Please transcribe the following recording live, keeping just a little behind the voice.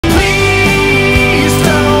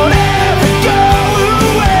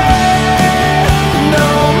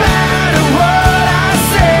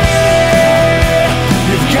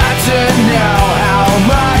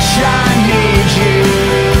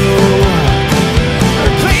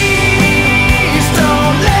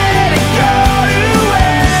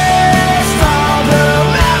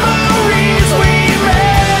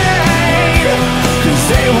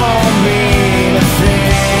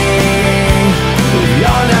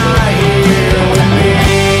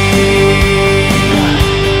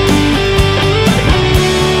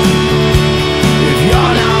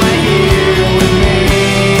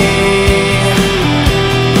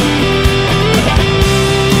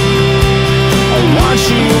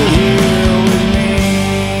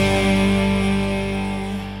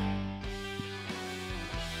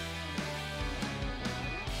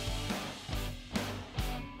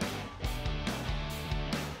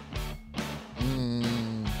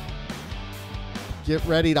Get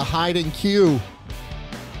ready to hide and queue.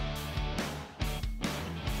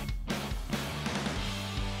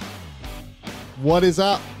 What is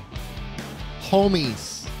up,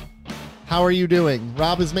 homies? How are you doing?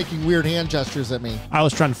 Rob is making weird hand gestures at me. I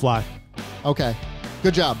was trying to fly. Okay.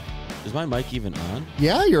 Good job. Is my mic even on?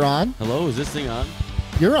 Yeah, you're on. Hello, is this thing on?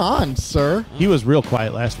 You're on, sir. He was real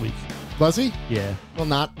quiet last week. Was he? Yeah. Well,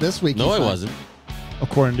 not this week. No, I wasn't.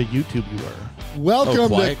 According to YouTube, you were. Welcome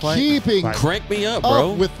quiet. to Keeping Quiet. Crank me up,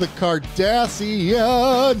 bro. Up with the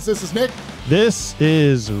Kardashians. This is Nick. This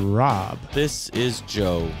is Rob. This is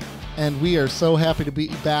Joe. And we are so happy to be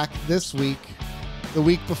back this week, the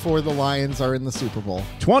week before the Lions are in the Super Bowl.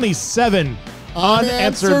 27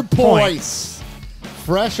 unanswered points.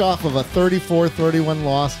 Fresh off of a 34-31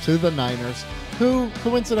 loss to the Niners, who,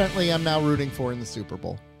 coincidentally, I'm now rooting for in the Super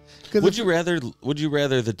Bowl. Would you rather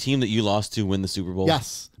the team that you lost to win the Super Bowl?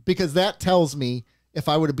 Yes, because that tells me if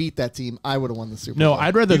I would have beat that team, I would have won the Super Bowl. No,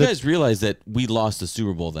 I'd rather You guys realize that we lost the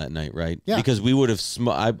Super Bowl that night, right? Yeah. Because we would have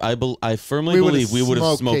I firmly believe we would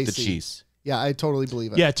have smoked the KC. Chiefs. Yeah, I totally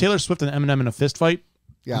believe it. Yeah, Taylor Swift and Eminem in a fist fight.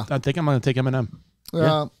 Yeah. I think I'm going to take Eminem.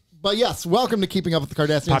 But yes, welcome to Keeping Up with the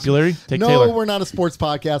Kardashians. Popularity? Take no, Taylor. we're not a sports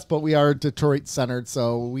podcast, but we are Detroit centered,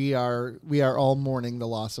 so we are all mourning the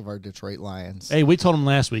loss of our Detroit Lions. Hey, we told him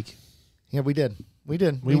last week. Yeah, we did.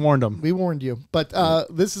 We warned them. We warned you. But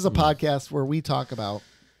this is a podcast where we talk about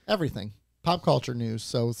everything. Pop culture news.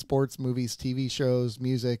 So sports, movies, TV shows,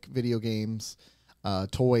 music, video games,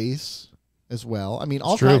 toys as well. I mean,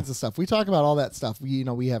 all kinds of stuff. We talk about all that stuff.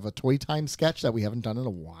 We have a Toy Time sketch that we haven't done in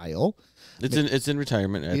a while. It's in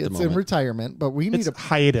retirement at the moment. It's in retirement, but we need It's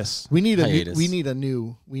hiatus. We need Hiatus. a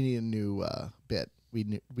new bit.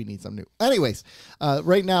 We need some new. Anyways,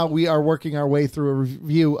 right now we are working our way through a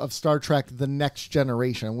review of Star Trek: The Next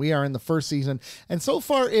Generation. We are in the first season, and so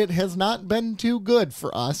far it has not been too good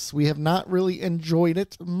for us. We have not really enjoyed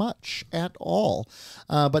it much at all.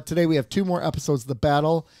 But today we have 2 more episodes: The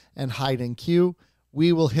Battle and Hide and Q.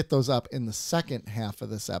 We will hit those up in the second half of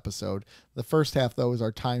this episode. The first half, though, is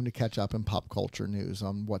our time to catch up in pop culture news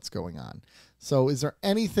on what's going on. So is there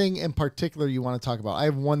anything in particular you want to talk about? I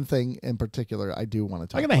have one thing in particular I do want to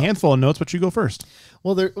talk about. I got a handful of notes, but you go first.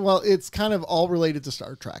 Well, it's kind of all related to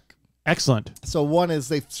Star Trek. Excellent. So one is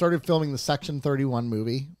they've started filming the Section 31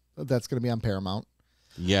 movie that's going to be on Paramount.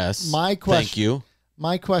 Yes. Thank you.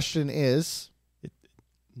 My question is,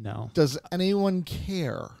 No. does anyone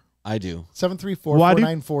care? I do.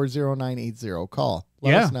 734-494-0980. Call.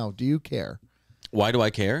 Let us know. Do you care? Why do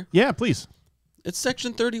I care? Yeah, please. It's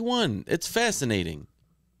Section 31. It's fascinating.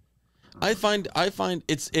 I find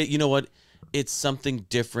you know what? It's something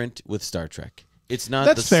different with Star Trek. It's not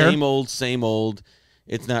That's the fair. same old.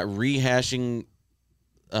 It's not rehashing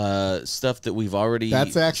stuff that we've already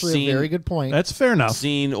That's actually seen, a very good point. That's fair enough.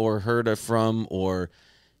 seen or heard from, or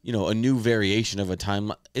a new variation of a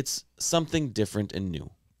timeline. It's something different and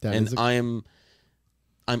new. I'm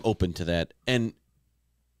open to that. And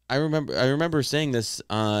I remember saying this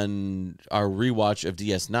on our rewatch of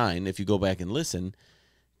DS9, if you go back and listen,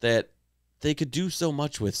 that they could do so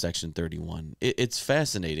much with Section 31. It's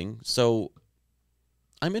fascinating. So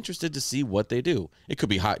I'm interested to see what they do. It could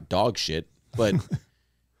be hot dog shit, but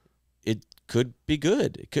it could be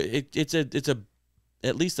good. It's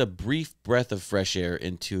at least a brief breath of fresh air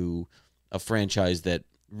into a franchise that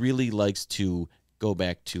really likes to go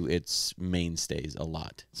back to its mainstays a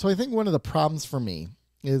lot. So I think one of the problems for me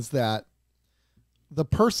is that the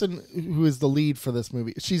person who is the lead for this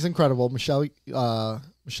movie, she's incredible. Michelle, what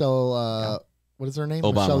is her name?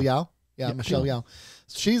 Obama. Michelle Yeouh. Yeah, Michelle Yeouh.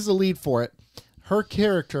 She's the lead for it. Her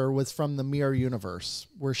character was from the Mirror Universe,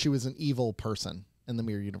 where she was an evil person in the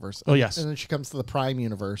Mirror Universe. Oh, yes. And then she comes to the Prime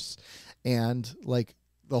Universe, and like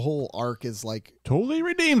the whole arc is like Totally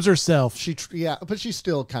redeems herself. but she's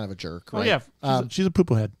still kind of a jerk. Right? Oh, yeah. She's a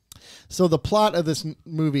poo-poo head. So the plot of this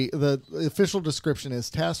movie, the official description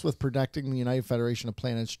is tasked with protecting the United Federation of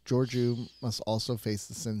Planets. Georgiou must also face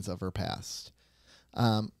the sins of her past.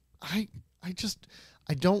 I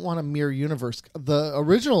don't want a mirror universe. The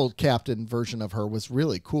original Captain version of her was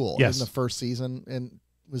really cool in the first season and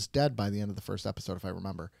was dead by the end of the first episode, if I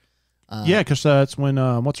remember. Yeah, because that's when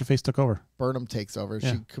what's-her-face took over. Burnham takes over.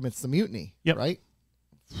 Yeah. She commits the mutiny, Yep. right?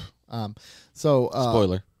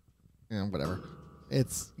 Spoiler. Whatever.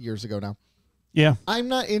 It's years ago now. Yeah. I'm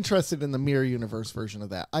not interested in the Mirror Universe version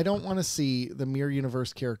of that. I don't want to see the Mirror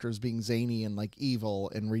Universe characters being zany and like evil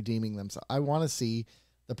and redeeming themselves. I want to see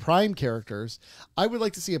the Prime characters. I would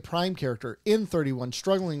like to see a Prime character in 31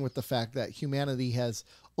 struggling with the fact that humanity has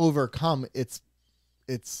overcome its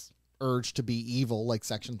urge to be evil, like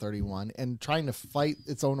Section 31, and trying to fight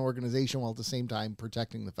its own organization while at the same time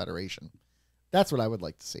protecting the Federation. That's what I would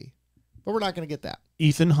like to see. But we're not going to get that.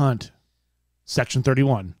 Ethan Hunt, Section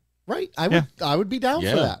 31. Right. I would be down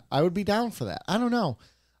Yeah. for that. I would be down for that. I don't know.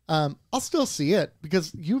 I'll still see it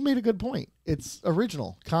because you made a good point. It's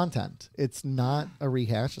original content. It's not a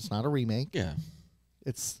rehash. It's not a remake. Yeah.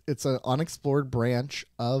 It's an unexplored branch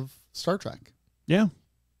of Star Trek. Yeah.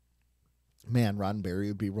 Man, Roddenberry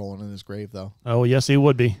would be rolling in his grave, though, Oh, yes, he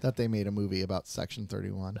would be. that they made a movie about Section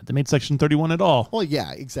 31. They made Section 31 at all. Well,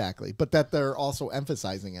 yeah, exactly. But that they're also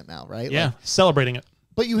emphasizing it now, right? Yeah, Like, celebrating it.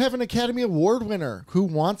 but you have an Academy Award winner who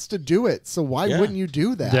wants to do it. So why Yeah. wouldn't you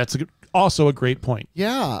do that? That's also a great point.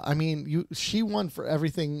 Yeah, I mean, she won for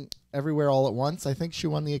Everything, Everywhere, All at Once. I think she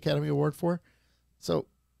won the Academy Award for. So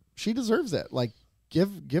she deserves it. Like,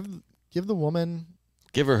 give the woman,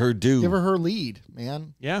 Give her her due. give her her lead,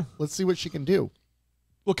 man. Yeah. Let's see what she can do.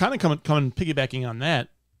 Well, kind of coming piggybacking on that,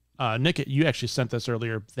 Nick, you actually sent this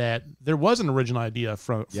earlier that there was an original idea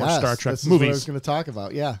for Star Trek this is what I was movies. going to talk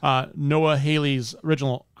about. Yeah, Noah Haley's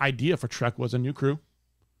original idea for Trek was a new crew,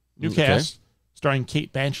 new Okay. cast, starring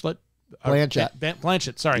Cate Blanchett.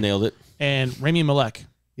 Blanchett, sorry. Nailed it. And Rami Malek.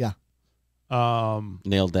 Yeah.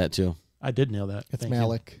 Nailed that too. I did nail that. it's Thank you.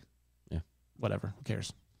 Malik. Whatever. Who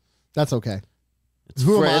cares? That's okay. It's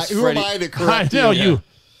Who am Freddie- I to I correct know you? you.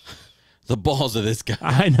 The balls of this guy.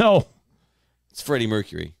 I know. It's Freddie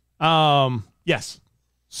Mercury. Yes.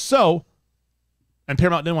 So, and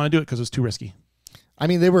Paramount didn't want to do it because it was too risky. I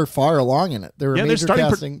mean, they were far along in it. They were Yeah, they're major starting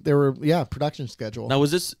casting. They were production schedule. Now,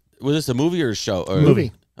 was this a movie or a show? Or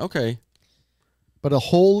Movie. Okay. But a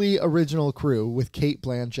wholly original crew with Cate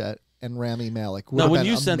Blanchett and Rami Malek. Now, Would when have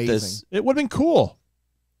been you sent amazing. this, It would have been cool.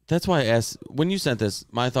 that's why I asked. When you sent this,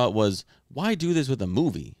 my thought was, why do this with a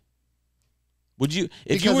movie? Would you,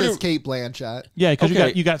 if because you were it's to, Cate Blanchett. Yeah, because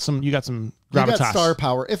Okay. you got some You got gravitas. star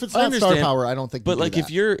power. If it's I not star understand, power, I don't think. but you do like that. if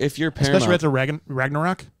you're Especially Paramount, at the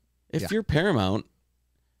Ragnarok. if Yeah. you're Paramount,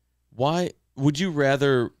 why would you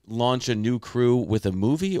rather launch a new crew with a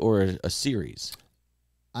movie or a series?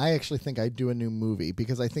 I actually think I'd do a new movie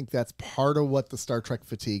because I think that's part of what the Star Trek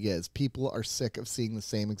fatigue is. People are sick of seeing the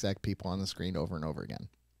same exact people on the screen over and over again.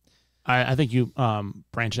 I think you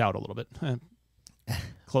branch out a little bit.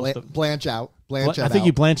 Close to, Blanch out. I think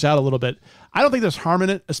you blanch out a little bit. I don't think there's harm in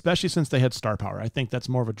it, especially since they had star power. I think that's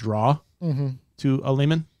more of a draw to a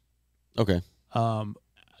layman. Okay.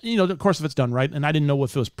 Of course, if it's done right, and I didn't know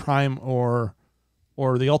if it was Prime or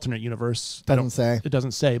the alternate universe. Doesn't say. It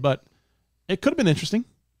doesn't say, but it could have been interesting.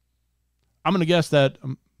 I'm going to guess that.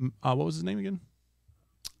 What was his name again?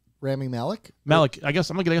 Rami Malek. Malik. I guess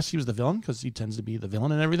I'm going to guess he was the villain because he tends to be the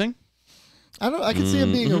villain and everything. I don't. I could see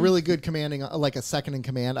him being a really good commanding, like a second in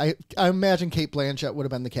command. I imagine Cate Blanchett would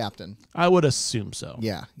have been the captain. I would assume so.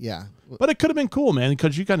 Yeah, yeah. But it could have been cool, man,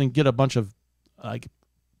 because you kind of get a bunch of like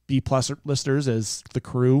B+ listers as the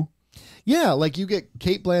crew. Yeah, like you get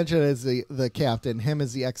Cate Blanchett as the captain, him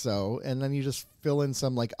as the XO, and then you just fill in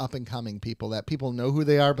some like up and coming people that people know who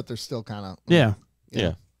they are, but they're still kind of Yeah.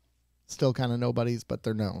 still kind of nobodies, but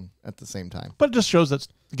they're known at the same time. But it just shows that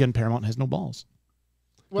again, Paramount has no balls.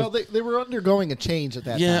 Well, they were undergoing a change at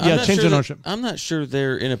that Yeah, time. Yeah, I'm not change sure in that- ownership. I'm not sure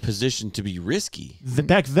they're in a position to be risky.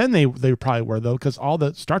 Back then they probably were though, because all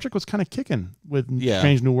the Star Trek was kind of kicking with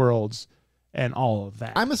Strange New Worlds and all of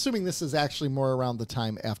that. I'm assuming this is actually more around the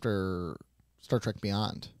time after Star Trek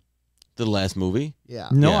Beyond. The last movie. Yeah.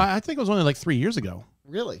 No, Yeah. I think it was only like 3 years ago.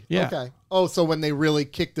 Really? Yeah. Okay. Oh, so when they really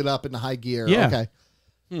kicked it up into high gear. Yeah.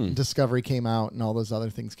 Okay. Discovery came out and all those other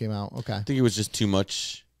things came out. Okay. I think it was just too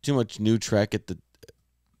much new Trek at the.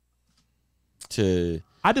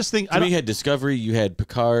 I just think You had Discovery, you had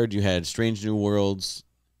Picard, you had Strange New Worlds,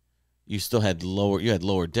 you still had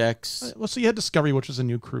Lower Decks. well, so you had Discovery, which was a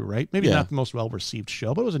new crew, right? Maybe Yeah. not the most well-received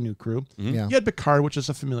show, but it was a new crew. Yeah. You had Picard, which is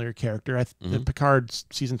a familiar character. Picard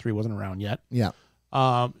season 3 wasn't around yet. Yeah.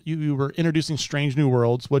 You were introducing Strange New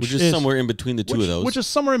Worlds, which is somewhere in between the two of those. Which is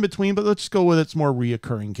somewhere in between, but let's go with its more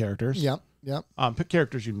reoccurring characters. Yep. Yep. Pick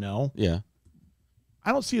characters you know. Yeah.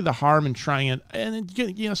 I don't see the harm in trying it.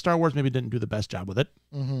 And Star Wars maybe didn't do the best job with it,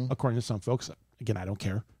 according to some folks. Again, I don't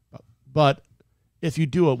care. But if you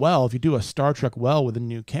do it well, if you do a Star Trek well with a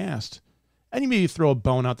new cast, and you maybe throw a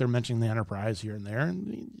bone out there mentioning the Enterprise here and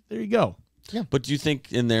there you go. Yeah. But do you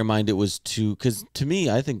think in their mind it was too? Because to me,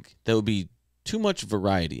 I think that would be too much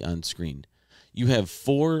variety on screen. You have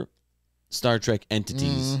 4 Star Trek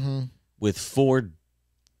entities with four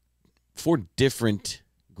different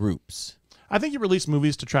groups. I think you release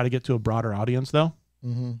movies to try to get to a broader audience, though.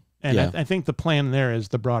 And Yeah. I think the plan there is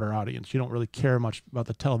the broader audience. You don't really care much about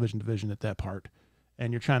the television division at that part.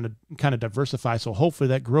 And you're trying to kind of diversify, so hopefully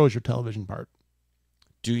that grows your television part.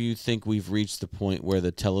 Do you think we've reached the point where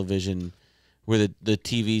the television where the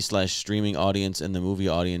TV/streaming audience and the movie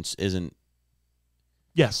audience isn't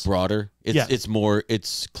broader. It's more.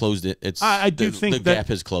 It's closed. I do think the gap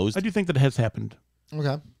has closed. I do think that it has happened.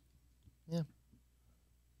 Okay. Yeah.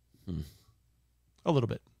 A little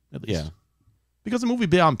bit, at least. Yeah. Because the movie will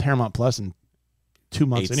be on Paramount Plus in 2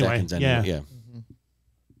 months 8 anyway. seconds anyway. Yeah.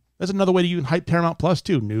 That's another way to even hype Paramount Plus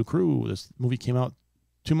too. New crew. This movie came out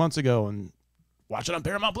 2 months ago, and watch it on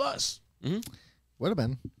Paramount Plus. Would have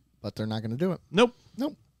been, but they're not going to do it. Nope.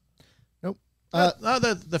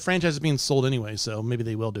 The franchise is being sold anyway, so maybe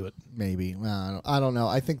they will do it. Maybe. I don't know.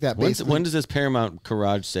 I think that when does this Paramount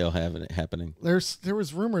garage sale have it happening? There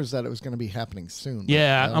was rumors that it was going to be happening soon.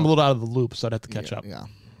 Yeah, I'm a little out of the loop, so I'd have to catch up. Yeah.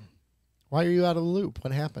 Why are you out of the loop?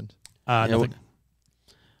 What happened? Nothing.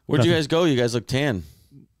 Where'd you guys go? You guys look tan.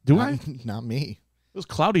 Do I? Not me. It was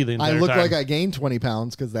cloudy the entire time. I look time. like I gained 20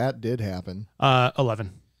 pounds because that did happen.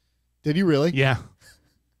 11. Did you really? Yeah.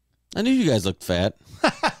 I knew you guys looked fat.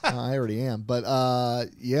 I already am, but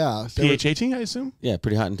yeah. PH 18, I assume. Yeah,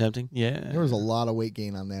 pretty hot and tempting. Yeah. There was a lot of weight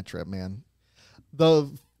gain on that trip, man.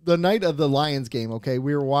 The night of the Lions game, okay,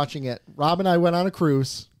 we were watching it. Rob and I went on a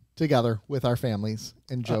cruise together with our families,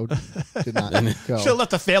 and Joe did not go. Should have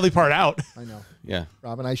left the family part out. I know. Yeah.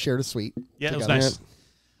 Rob and I shared a suite. Yeah, together. it was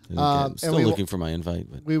nice. Still looking for my invite.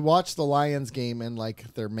 But. We watched the Lions game in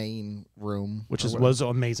like their main room, which was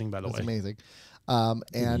amazing, by the way. It was amazing.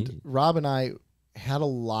 And Rob and I had a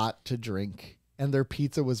lot to drink, and their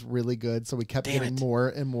pizza was really good, so we kept getting more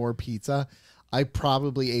and more pizza. I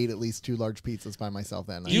probably ate at least 2 large pizzas by myself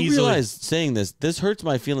that night. You realize saying this hurts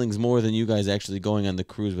my feelings more than you guys actually going on the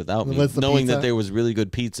cruise without me, knowing that there was really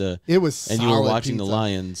good pizza. It was, and you were watching the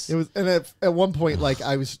Lions. It was, and at one point, like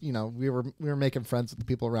I was, we were making friends with the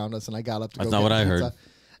people around us, and I got up to go. That's not what I heard.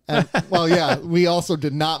 And, well, yeah, we also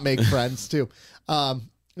did not make friends too.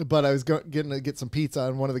 But I was getting to get some pizza,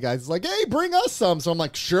 and one of the guys is like, "Hey, bring us some." So I'm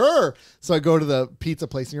like, "Sure." So I go to the pizza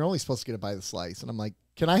place, and you're only supposed to get it by the slice. And I'm like,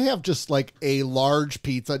 "Can I have just like a large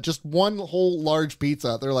pizza, just one whole large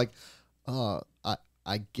pizza?" They're like,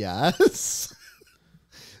 I guess."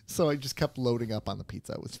 So I just kept loading up on the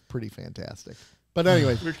pizza. It was pretty fantastic. But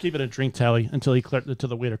anyway, we were keeping a drink tally until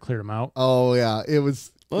the waiter cleared them out. Oh yeah, it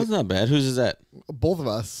was. Well, it's not bad. Whose is that? Both of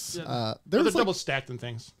us. Yeah. They're like, double stacked and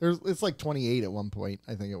things. It's like 28 at one point.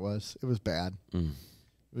 I think it was. It was bad. It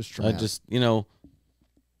was traumatic. I just,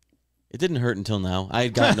 it didn't hurt until now. I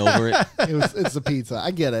had gotten over it. It's the pizza.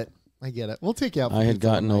 I get it. We'll take you out. I had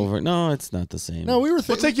gotten over it. No, it's not the same. No, we were.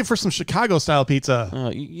 We'll take you for some Chicago style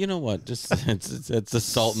pizza. You know what? Just it's the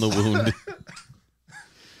salt in the wound.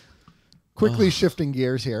 Quickly shifting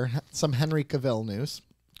gears here. Some Henry Cavill news.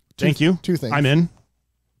 Thank you. 2 things. I'm in.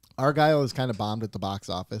 Argyle is kind of bombed at the box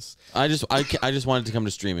office. I just wanted to come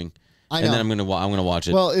to streaming. I know. And then I'm gonna watch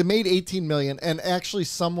it. Well, it made 18 million, and actually,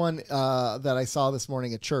 someone that I saw this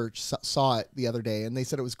morning at church saw it the other day, and they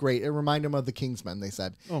said it was great. It reminded them of the Kingsman. They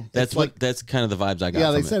said, "Oh, that's kind of the vibes I got."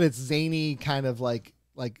 Yeah, they said it's zany, kind of like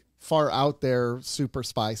far out there, super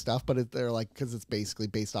spy stuff, but they're like because it's basically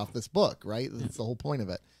based off this book, right? That's the whole point of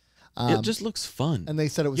it. It just looks fun, and they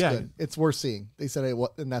said it was good. It's worth seeing. They said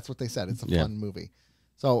and that's what they said. It's a fun movie.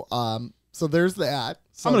 So, so there's that.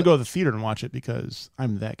 So I'm gonna go to the theater and watch it because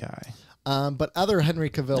I'm that guy. But other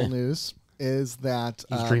Henry Cavill news is that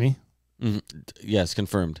he's dreamy. Yes,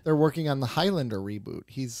 confirmed. They're working on the Highlander reboot.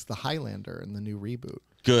 He's the Highlander in the new reboot.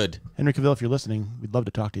 Good. Henry Cavill, if you're listening, we'd love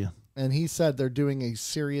to talk to you. And he said they're doing a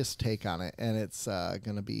serious take on it, and it's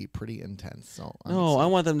going to be pretty intense. So I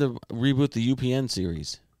want them to reboot the UPN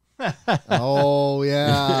series. Oh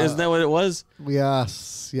yeah, isn't that what it was?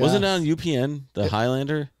 Yes. Wasn't it on UPN, the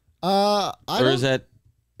Highlander? Is that?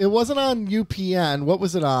 It wasn't on UPN. What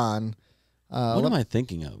was it on? What am I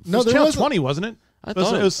thinking of? No, it was Channel 20, wasn't it? I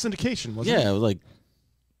thought it was syndication, wasn't it? Yeah, it was like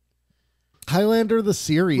Highlander the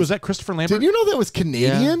series. Was that Christopher Lambert? Did you know that was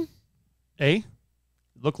Canadian? Yeah.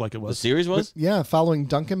 Looked like it was. The series was? Yeah, following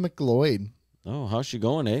Duncan McLeod. Oh, how's she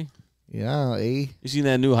going, eh? Yeah, eh? You seen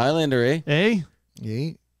that new Highlander, eh?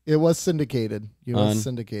 Yeah. It was syndicated.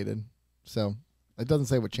 Syndicated. So it doesn't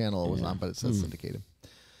say what channel it was on, but it says syndicated.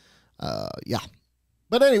 Yeah.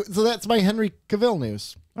 But anyway, so that's my Henry Cavill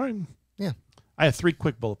news. All right. Yeah. I have 3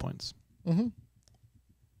 quick bullet points. I'm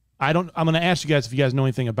going to ask you guys if you guys know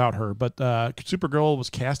anything about her, but Supergirl was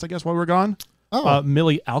cast, I guess, while we were gone. Oh.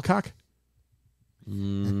 Millie Alcock.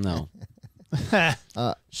 No.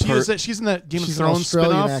 She's in that Game of Thrones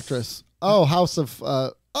Australian spinoff. Actress. Oh, House of.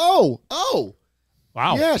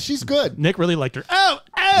 Wow. Yeah, she's good. Nick really liked her. Oh.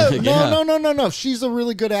 Yeah. No. She's a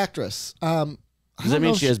really good actress. Does that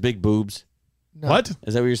mean she has big boobs? No. What?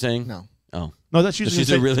 Is that what you're saying? No. Oh. No, that she's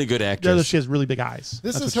a really good actress. She has really big eyes.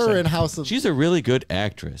 This That's is what her you're in House of. She's a really good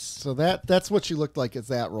actress. So that's what she looked like as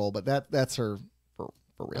that role, but that's her for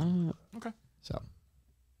real. Okay. So.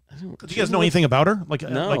 Do you guys know anything about her? Like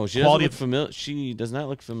no, like she doesn't look familiar. She does not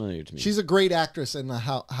look familiar to me. She's a great actress in the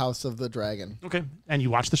House of the Dragon. Okay. And you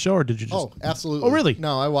watched the show, or did you just? Oh, absolutely. Oh, really?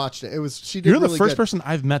 No, I watched it. It was she did. You're the really first good. person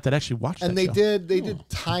I've met that actually watched. And that they show. did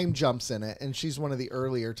time jumps in it, and she's one of the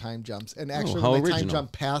earlier time jumps. And actually, how when they time original.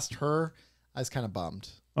 jump past her, I was kind of bummed.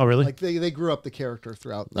 Oh, really? Like they grew up the character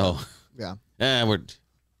throughout. Yeah. We're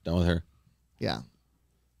done with her. Yeah.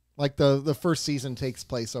 Like the first season takes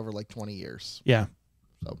place over like 20 years. Yeah.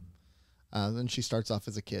 So. Then she starts off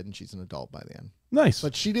as a kid and she's an adult by the end. Nice.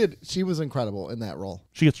 But she was incredible in that role.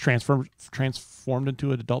 She gets transformed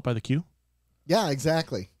into an adult by the Q? Yeah,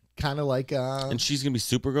 exactly. Kind of like and she's gonna be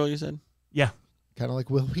Supergirl, you said? Yeah. Kind of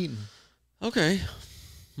like Will Wheaton. Okay.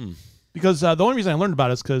 Because the only reason I learned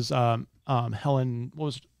about it is because Helen, what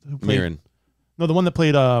was who played? Mirren. No, the one that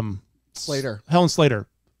played Slater. Helen Slater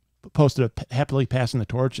posted a happily passing the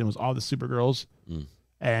torch, and it was all the Supergirls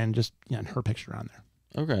and just and her picture on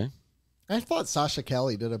there. Okay. I thought Sasha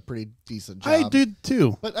Kelly did a pretty decent job. I did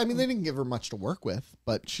too. But I mean, they didn't give her much to work with.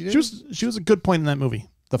 But she was a good point in that movie,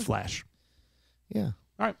 The Flash. Yeah.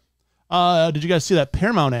 All right. Did you guys see that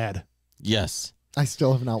Paramount ad? Yes. I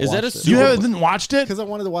still have not Is watched that a it. Super- You didn't watched it? Because I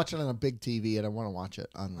wanted to watch it on a big TV and I want to watch it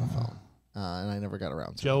on the phone. And I never got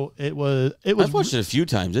around to Joe, it was. I've watched it a few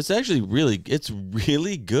times. It's actually really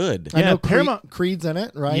good. it. I know Paramount Creed's in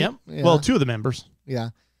it, right? Yep. Yeah. Well, two of the members. Yeah.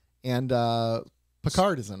 And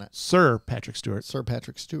Picard is in it. Sir Patrick Stewart. Sir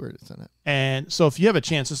Patrick Stewart is in it. And so if you have a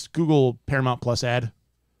chance, just Google Paramount Plus ad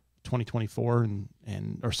 2024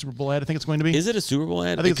 and or Super Bowl ad, I think it's going to be. Is it a Super Bowl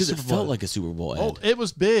ad? I think it's a Because it Super Bowl felt ad. like a Super Bowl ad. Oh, it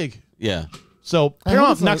was big. Yeah. So I Paramount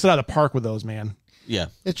was knocks like- it out of the park with those, man. Yeah.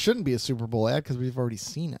 It shouldn't be a Super Bowl ad because we've already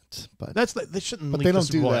seen it. But They shouldn't. but leak they the don't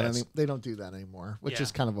Super do Bowl that. ads. They don't do that anymore, which Yeah.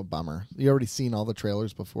 is kind of a bummer. You already seen all the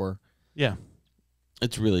trailers before. Yeah.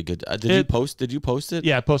 It's really good. Did you post it?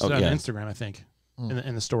 Yeah, I posted it on yeah. Instagram, I think,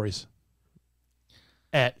 in the stories.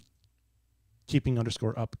 At keeping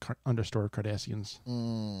 _up Kardashians.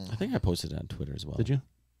 I think I posted it on Twitter as well. Did you?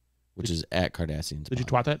 Which is at Kardashians. Did you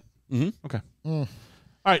twat that? Mm-hmm. Okay. Mm. All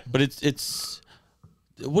right. But it's.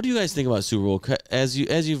 What do you guys think about Super Bowl? As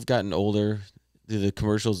you've gotten older, do the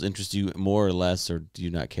commercials interest you more or less, or do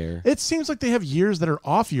you not care? It seems like they have years that are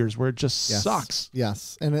off years where it just Yes. sucks.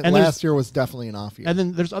 Yes, and And last year was definitely an off year. And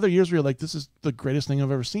then there's other years where you're like, this is the greatest thing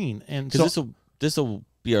I've ever seen. And so, Because this will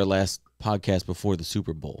be our last podcast before the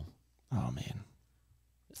Super Bowl. oh man,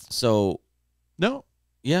 So no,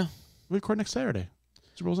 yeah, we record next Saturday.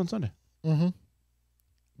 Super Bowl's on Sunday. Mm-hmm.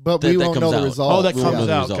 But That- we that won't comes know the out. results. Oh, that We won't comes know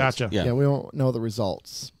the out. results. Gotcha. Yeah. Yeah, we won't know the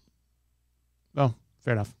results. Oh,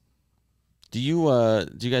 fair enough. Do you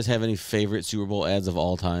guys have any favorite Super Bowl ads of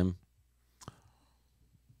all time?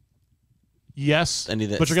 Yes, Any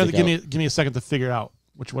that but you're gonna stick give me a second to figure out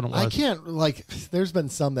which one it was. I can't there's been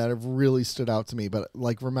some that have really stood out to me, but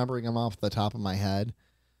like remembering them off the top of my head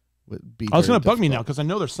would be. Oh, it's very gonna bug me now difficult. because I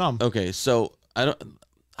know there's some. Okay, so I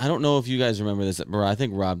don't know if you guys remember this. I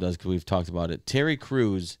think Rob does because we've talked about it. Terry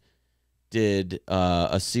Crews did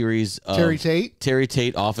a series of Terry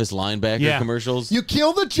Tate. office linebacker commercials. You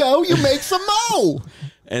kill the Joe, you make some mo.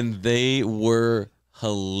 And they were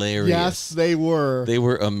hilarious. Yes, they were. They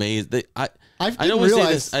were amazing. I know we say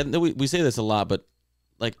this. I know we say this a lot, but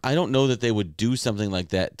like I don't know that they would do something like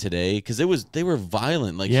that today because they were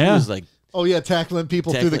violent. Like he was like, oh yeah, tackling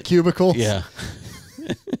people through the cubicles. yeah.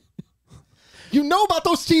 You know about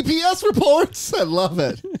those TPS reports? I love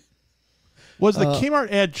it. Was the Kmart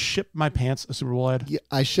ad "Ship My Pants" a Super Bowl ad? Yeah,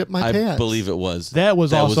 I shipped my I pants. believe it was. That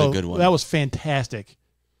was also a good one. That was fantastic.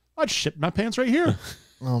 I'd ship my pants right here.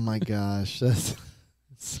 Oh my gosh, that's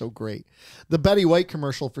so great. The Betty White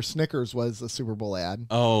commercial for Snickers was a Super Bowl ad.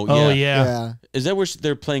 Oh yeah. Oh yeah. Yeah. Is that where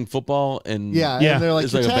they're playing football and Yeah, Yeah. and they're like,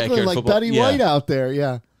 It's you're like a tackling backyard like football. Betty Yeah. White out there.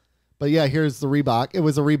 Yeah. But yeah, here's the Reebok. It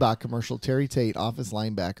was a Reebok commercial. Terry Tate, office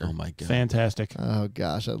linebacker. Oh my god. Fantastic. Oh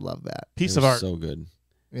gosh, I love that. Piece It of was art. So good.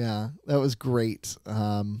 Yeah, that was great.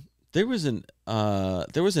 There was an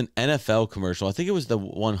NFL commercial. I think it was the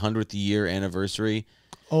 100th year anniversary.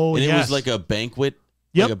 Oh And yes. it was like a banquet.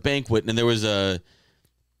 Yep. Like a banquet, and there was a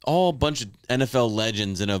bunch of NFL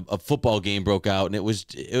legends, and a football game broke out, and that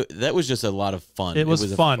was just a lot of fun. It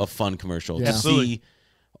was fun. A fun commercial. Yeah. To Absolutely. see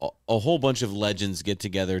a whole bunch of legends get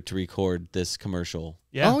together to record this commercial.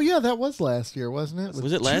 Yeah. Oh yeah, that was last year, wasn't it?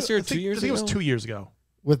 Was it last year or I think- 2 years I think ago? it was 2 years ago.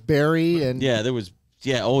 With Barry and Yeah, there was.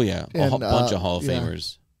 Yeah, oh yeah, a And, bunch of Hall of yeah.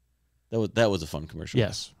 Famers. That was a fun commercial.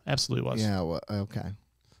 Yes, absolutely was. Yeah, okay.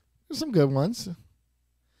 There's some good ones.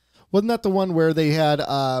 Wasn't that the one where they had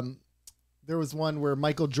There was one where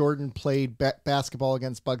Michael Jordan played basketball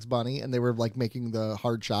against Bugs Bunny, and they were like making the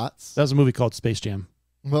hard shots. That was a movie called Space Jam.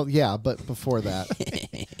 Well, yeah, but before that,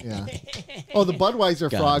 yeah. Oh, the Budweiser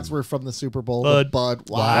frogs were from the Super Bowl.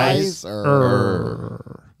 Budweiser.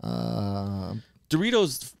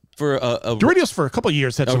 Doritos for Doritos for a couple of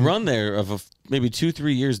years had some run there of maybe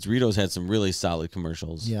 2-3 years. Doritos had some really solid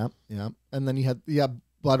commercials. Yeah, yeah. And then you had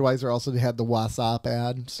Budweiser also had the WhatsApp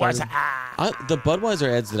ad. The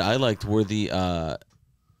Budweiser ads that I liked were the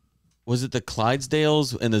was it the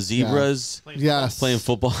Clydesdales and the Zebras? Yeah. Playing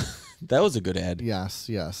football. That was a good ad. Yes,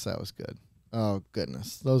 that was good. Oh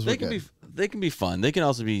goodness, those were good. They can be fun. They can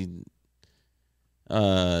also be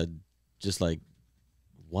just like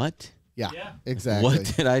what? Yeah, exactly. What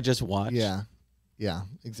did I just watch? Yeah,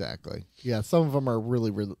 exactly. Yeah, some of them are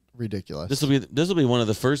really ridiculous. This will be one of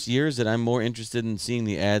the first years that I'm more interested in seeing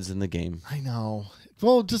the ads in the game. I know.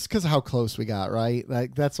 Well, just because of how close we got, right?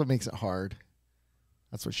 Like that's what makes it hard.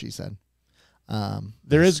 That's what she said.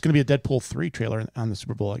 There is going to be a Deadpool 3 trailer on the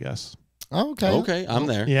Super Bowl, I guess. Oh, okay. Okay, I'm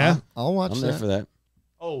there. Yeah, I'll watch. I'm there for that.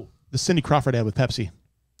 Oh, the Cindy Crawford ad with Pepsi,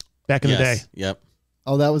 back in the day. Yep.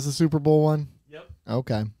 Oh, that was the Super Bowl one. Yep.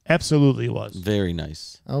 Okay. Absolutely was. Very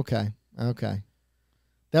nice. Okay.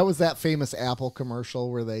 That was that famous Apple commercial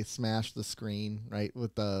where they smashed the screen, right,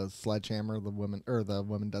 with the sledgehammer. The woman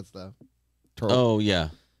does the. Turtle. Oh yeah.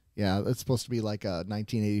 Yeah, it's supposed to be like a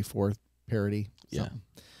 1984 parody. Something.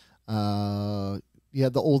 You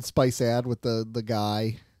had the Old Spice ad with the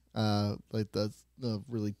guy, like the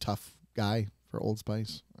really tough guy for Old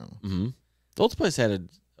Spice. Mm-hmm. Old Spice had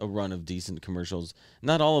a run of decent commercials.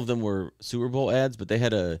 Not all of them were Super Bowl ads, but they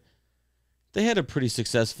had a pretty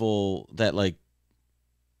successful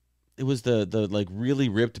it was the like really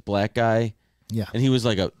ripped black guy. Yeah. And he was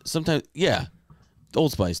like Old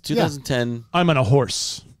Spice 2010. Yeah. I'm on a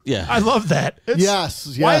horse. Yeah. I love that.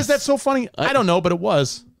 Yes. Why is that so funny? I don't know, but it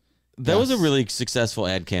was. That was a really successful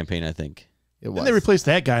ad campaign, I think. It was. Then they replaced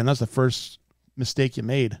that guy, and that's the first mistake you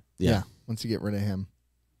made. Yeah. Once you get rid of him.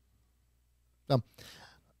 So,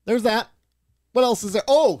 there's that. What else is there?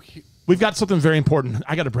 Oh, we've got something very important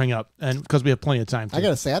I got to bring up, and because we have plenty of time. I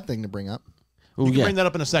got a sad thing to bring up. You can bring that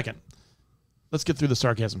up in a second. Let's get through the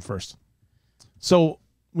sarcasm first. So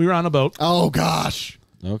we were on a boat. Oh gosh.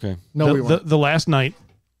 Okay. No, we weren't. The last night,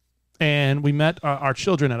 and we met our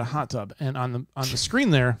children at a hot tub, and on the screen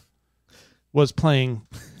there was playing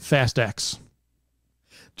Fast X.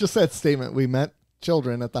 Just that statement. We met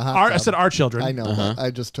children at the hot tub. I said our children. I know. But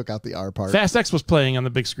I just took out the R part. Fast X was playing on the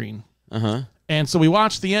big screen. And so we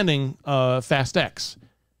watched the ending of Fast X.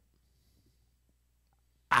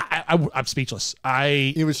 I'm speechless.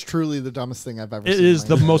 It was truly the dumbest thing I've ever seen. It is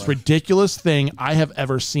the most ridiculous thing I have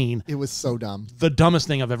ever seen. It was so dumb. The dumbest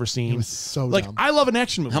thing I've ever seen. It was so dumb. I love an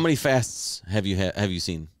action movie. How many Fasts have you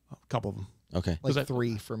seen? A couple of them. Okay. Like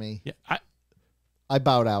 3 for me. Yeah. I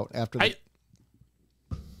bowed out after that.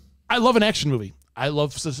 I love an action movie. I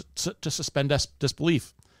love to suspend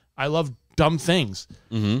disbelief. I love dumb things.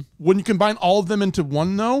 Mm-hmm. When you combine all of them into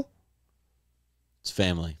one, though, it's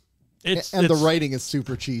family. The writing is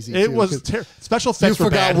super cheesy. It was special effects. You were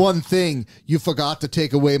forgot bad. one thing. You forgot to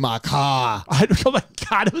take away my car. Oh my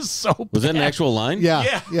God, it was so bad. Was that an actual line?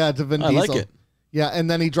 Yeah. To Vin Diesel. I like it. Yeah, and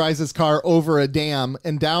then he drives his car over a dam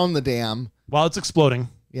and down the dam while it's exploding.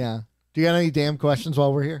 Yeah. Do you got any damn questions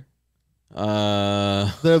while we're here?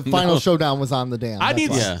 The final showdown was on the dam.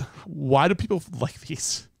 Why do people like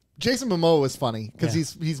these? Jason Momoa was funny because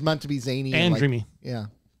he's meant to be zany and dreamy. Yeah.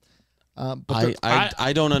 But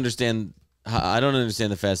I don't understand. I don't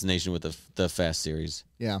understand the fascination with the Fast series.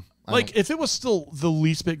 Yeah. Like if it was still the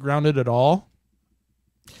least bit grounded at all.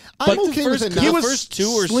 I'm okay with it now. He was first 2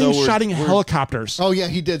 or so slingshotting helicopters. Oh yeah,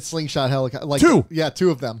 he did slingshot helicopters. Like 2. Yeah,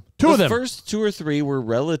 2 of them. The first 2 or 3 were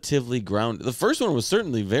relatively grounded. The first one was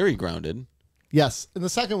certainly very grounded. Yes, and the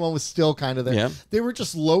second one was still kind of there. Yeah. They were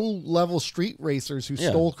just low-level street racers who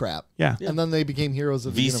stole crap. Yeah. And then they became heroes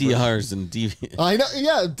of the VCRs universe. and DVD. I know,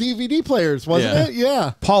 yeah, DVD players, wasn't it?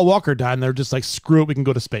 Yeah. Paul Walker died, and they're just like, screw it, we can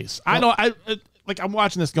go to space. Well, I'm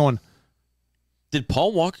watching this going. Did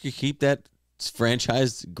Paul Walker keep that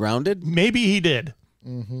franchise grounded? Maybe he did.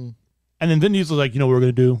 Mm-hmm. And then Vin Diesel was like, you know what we're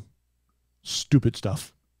gonna do? Stupid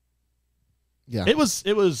stuff. Yeah. It was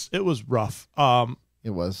rough.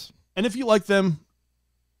 It was. And if you like them,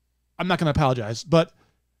 I'm not going to apologize, but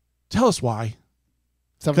tell us why.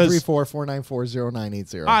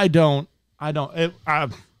 734-494-0980.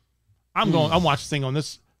 I'm watching this thing on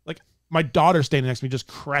this. Like my daughter's standing next to me just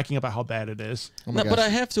cracking up at how bad it is. Oh but I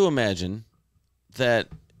have to imagine that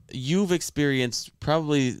you've experienced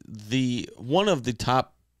probably one of the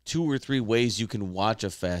top 2 or 3 ways you can watch a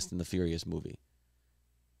Fast and the Furious movie.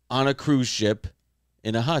 on a cruise ship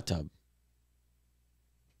in a hot tub.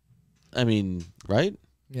 I mean, right?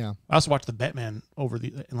 Yeah. I also watched the Batman over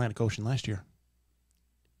the Atlantic Ocean last year.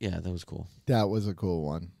 Yeah, that was cool. That was a cool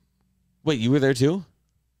one. Wait, you were there too?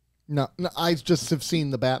 No, I just have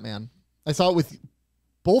seen the Batman. I saw it with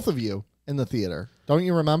both of you in the theater. Don't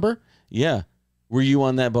you remember? Yeah. Were you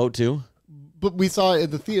on that boat too? But we saw it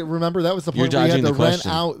at the theater. Remember, that was the You're point where we had dodging to the rent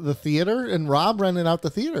question. out the theater, and Rob rented out the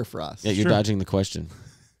theater for us. Yeah, you're Sure. dodging the question.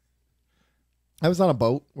 I was on a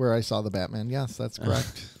boat where I saw the Batman. Yes, that's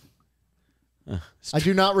correct. I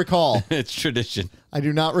do not recall. It's tradition. I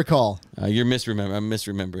do not recall. You're misremembering. I'm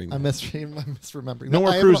misremembering. I'm misremembering. No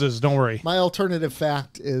more cruises. Don't worry. My alternative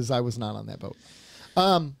fact is I was not on that boat.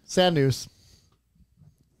 Sad news.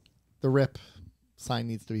 The RIP sign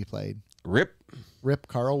needs to be played. Rip. RIP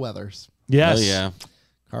Carl Weathers. Yes. Oh, yeah.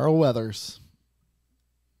 Carl Weathers.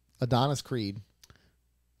 Adonis Creed.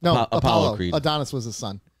 No, Apollo Creed. Adonis was his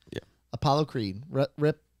son. Yeah. Apollo Creed.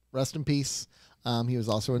 RIP. Rest in peace. He was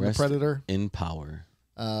also in Rest The Predator. in power.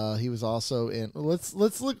 He was also in. Let's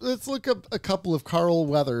look up a couple of Carl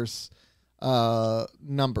Weathers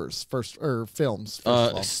numbers first, or films. First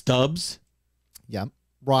of all. Stubbs. Yeah.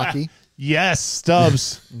 Rocky. Yes,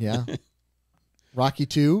 Stubbs. Yeah. Rocky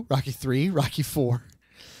 2, Rocky 3, Rocky 4.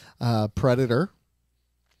 Predator.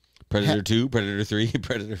 Predator 2, Predator 3,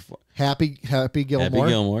 Predator 4. Happy Gilmore. Happy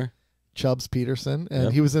Gilmore. Chubbs Peterson, and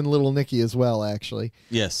Yep. he was in Little Nicky as well, actually.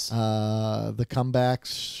 Yes. The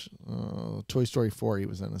comebacks, Toy Story 4 he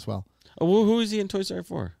was in as well. Oh, who is he in Toy Story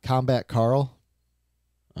 4? Combat Carl,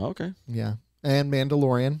 Oh, okay. yeah, and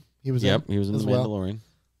Mandalorian he was Yep, in he was in as The well.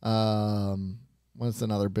 Mandalorian. What's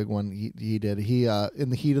another big one he did? He in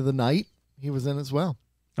The Heat of the Night he was in as well,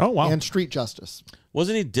 Oh, wow. and Street Justice.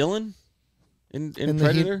 Wasn't he Dylan in In the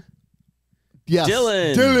Predator? Yes,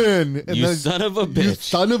 Dylan. and You then- son of a You bitch.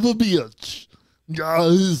 son of a bitch.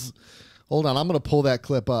 Yes. Hold on, I'm gonna pull that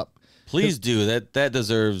clip up. Please do. That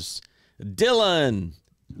deserves Dylan.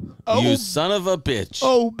 Oh. You son of a bitch.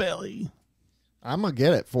 Oh, Billy. I'm gonna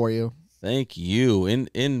get it for you. Thank you.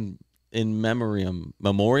 In memoriam.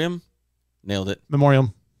 Memoriam? Nailed it.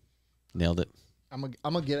 Memoriam. Nailed it. I'm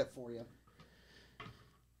gonna get it for you.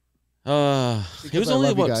 He Because was I only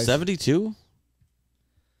love you what, guys. 72?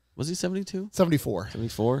 Was he 72? 74.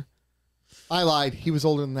 74? I lied. He was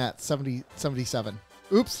older than that. 77.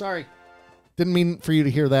 Oops, sorry. Didn't mean for you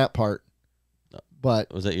to hear that part.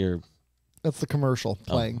 But Was that your that's the commercial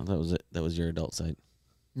playing. Oh, that was it. That was your adult site.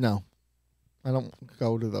 No. I don't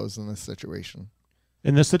go to those in this situation.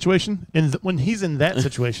 In this situation? When he's in that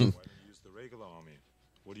situation. Why do you use the regular army?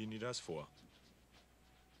 What do you need us for?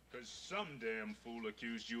 Because some damn fool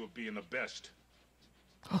accused you of being the best.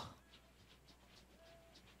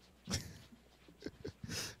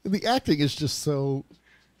 The acting is just so.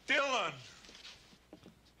 Dylan!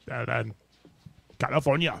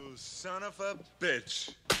 California. You son of a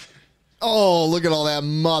bitch. Oh, look at all that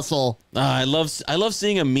muscle. I love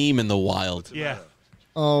seeing a meme in the wild. Yeah.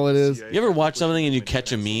 Oh, it is. You ever watch something and you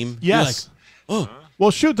catch a meme? Yes. You're like,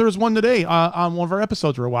 Well, shoot, there was one today on one of our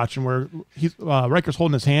episodes we were watching where Riker's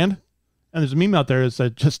holding his hand, and there's a meme out there that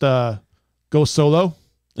said, just go solo.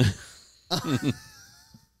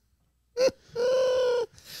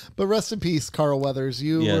 But rest in peace, Carl Weathers.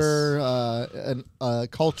 You Yes. were a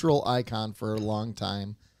cultural icon for a long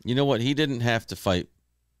time. you know what? He didn't have to fight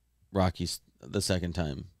Rocky the second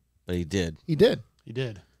time, but he did. He did. He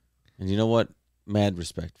did. And you know what? Mad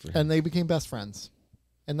respect for him. And they became best friends.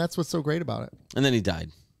 And that's what's so great about it. And then he died.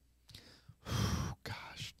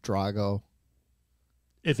 Gosh, Drago.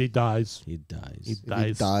 If he dies, He dies. he If dies.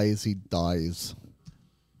 he dies, he dies.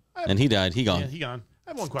 And he died. He gone. Yeah, he gone.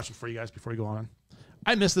 I have one question for you guys before we go on.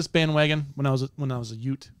 I missed this bandwagon when I was a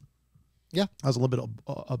Ute. Yeah. I was a little bit,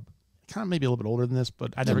 kind of maybe a little bit older than this,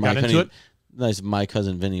 but I never My got into it. Nice My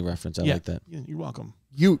Cousin Vinny reference. I like that. You're welcome.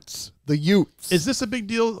 Utes. The Utes. Is this a big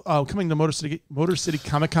deal? Coming to Motor City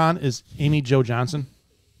Comic Con is Amy Jo Johnson.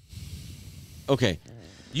 Okay.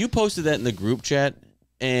 You posted that in the group chat,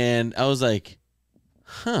 and I was like,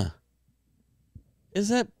 huh. Is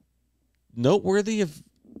that noteworthy?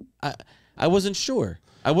 I wasn't sure.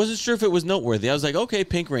 I wasn't sure if it was noteworthy. I was like, okay,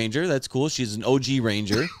 Pink Ranger. That's cool. She's an OG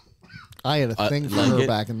Ranger. I had a thing for like her it.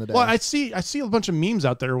 back in the day. Well, I see a bunch of memes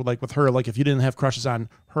out there like with her, like if you didn't have crushes on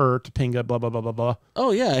her, Topanga, blah blah blah blah blah.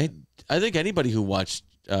 Oh, yeah. I think anybody who watched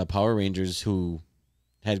Power Rangers who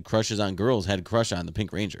had crushes on girls had a crush on the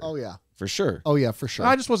Pink Ranger. Oh, yeah. For sure. Oh, yeah, for sure.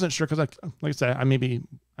 I just wasn't sure because, like I said, I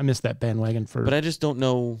missed that bandwagon for. But I just don't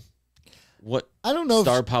know what I don't know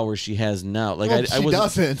star if power she has now. Like well, I she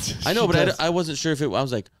wasn't. doesn't. I know, She but does. I wasn't sure if it. I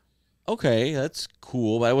was like, okay, that's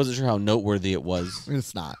cool, but I wasn't sure how noteworthy it was.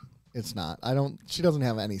 It's not. It's not. She doesn't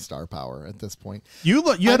have any star power at this point. You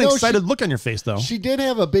had an excited look on your face, though. She did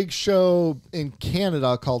have a big show in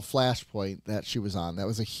Canada called Flashpoint that she was on. That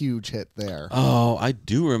was a huge hit there. Oh, I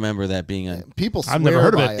do remember that being a. People swear I've never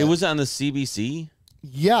heard of by it. It was on the CBC.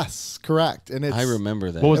 Yes, correct. And I remember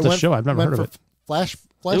that. What was the show? I've never heard of it.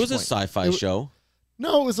 Flashpoint. It was a sci-fi show.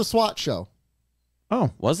 No, it was a SWAT show.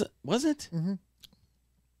 Oh, was it? Was it? Mm-hmm.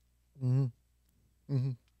 Mm-hmm.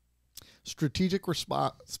 Mm-hmm. Strategic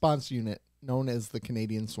Response Unit, known as the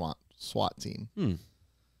Canadian SWAT team.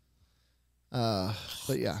 But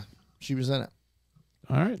yeah, she was in it.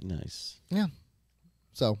 All right, nice. Yeah.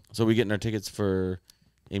 So we getting our tickets for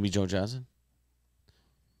Amy Jo Johnson?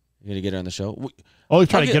 You gonna get her on the show? You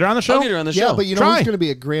trying to get her on the show? I'll get her on the show. Yeah, but you know who's going to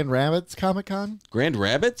be at Grand Rapids Comic Con? Grand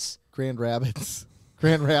Rapids. Grand Rapids.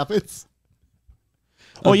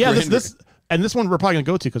 Oh yeah, this one we're probably gonna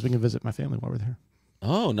go to because we can visit my family while we're there.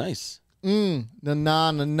 Oh, nice.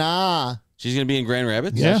 Na. She's gonna be in Grand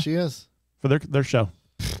Rapids. Yeah, she is for their show.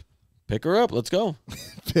 Pick her up. Let's go.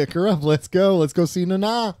 Pick her up. Let's go. Let's go see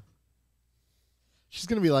Nana. She's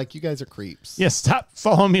gonna be like, "You guys are creeps." Yeah, stop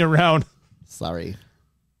following me around. Sorry,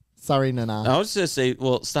 Nana. I was just say,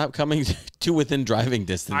 well, stop coming to within driving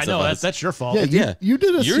distance. I know that's your fault. Yeah, you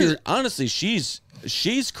did a. Honestly, she's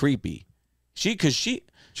creepy.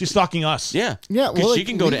 She's stalking us. Yeah. Yeah. Well, she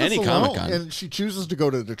can go to any Comic Con, and she chooses to go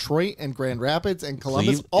to Detroit and Grand Rapids and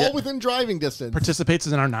Columbus, all within driving distance. Participates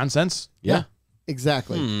in our nonsense. Yeah.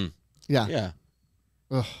 Exactly. Yeah. Yeah.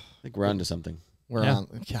 Ugh. I think we're onto something. We're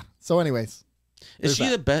on. Yeah. So, anyways, is she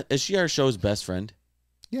the best? Is she our show's best friend?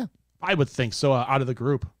 Yeah. I would think so. Out of the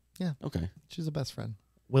group. Yeah. Okay. She's the best friend.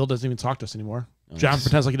 Will doesn't even talk to us anymore. John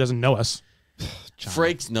pretends like he doesn't know us.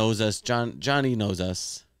 Frakes knows us. Johnny knows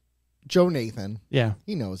us. Joe Nathan. Yeah.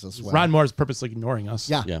 He knows us well. Ron Moore is purposely ignoring us.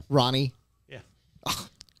 Yeah. Ronnie. Yeah.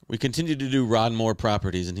 We continue to do Ron Moore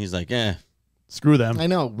properties, and he's like, screw them. I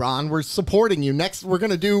know, Ron. We're supporting you. Next, we're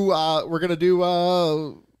gonna do.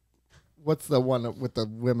 What's the one with the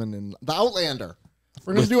women in the Outlander?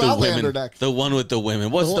 We're gonna do Outlander next. The one with the women.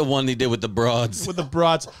 What's the one he did with the broads? With the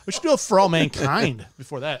broads. We should do it For All Mankind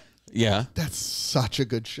before that. Yeah. That's such a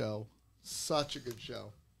good show. Such a good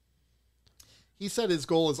show. He said his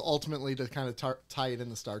goal is ultimately to kind of tie it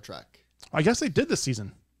into Star Trek. I guess they did this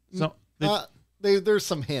season. So there's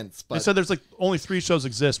some hints, but they said there's like only 3 shows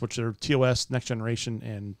exist, which are TOS, Next Generation,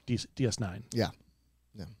 and DS9. Yeah.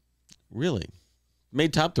 Really?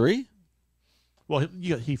 Made top 3? Well,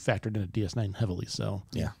 he factored in a DS9 heavily, so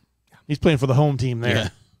yeah. He's playing for the home team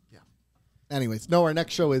there. Yeah. Anyways, no, our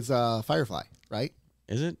next show is Firefly, right?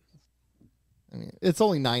 Is it? I mean, it's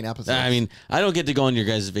only 9 episodes. I mean, I don't get to go on your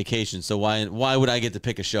guys' vacation, so why would I get to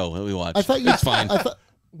pick a show that we watch? I thought That's fine.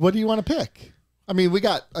 What do you want to pick? I mean, we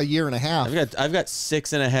got a year and a half. I've got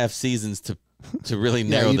 6.5 seasons to really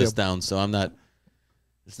narrow this down, so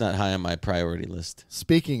it's not high on my priority list.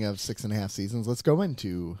 Speaking of 6.5 seasons, let's go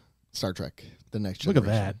into Star Trek: The Next Generation.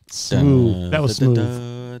 Look at that. Smooth. That was smooth.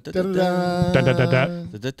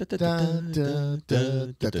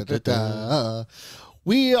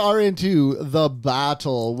 We are into The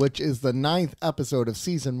Battle, which is the 9th episode of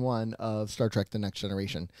season 1 of Star Trek: The Next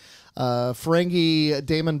Generation. Ferengi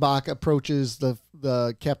Damon Bach approaches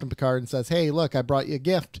the Captain Picard and says, "Hey, look, I brought you a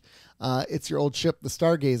gift. It's your old ship, the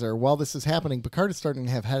Stargazer." While this is happening, Picard is starting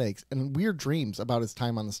to have headaches and weird dreams about his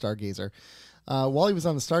time on the Stargazer. While he was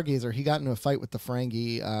on the Stargazer, he got into a fight with the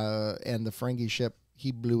Ferengi, and the Ferengi ship,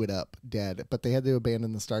 he blew it up dead, but they had to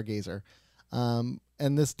abandon the Stargazer.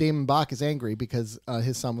 And this Damon Bach is angry because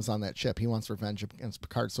his son was on that ship. He wants revenge against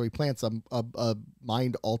Picard, so he plants a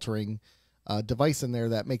mind-altering device in there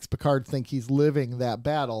that makes Picard think he's living that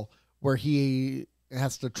battle, where he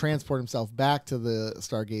has to transport himself back to the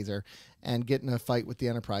Stargazer and get in a fight with the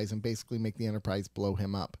Enterprise and basically make the Enterprise blow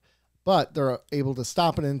him up. But they're able to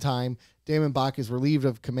stop it in time. Damon Bach is relieved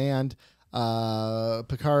of command.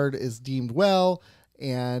 Picard is deemed well.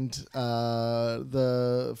 And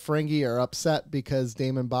the Ferengi are upset because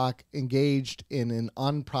Damon Bach engaged in an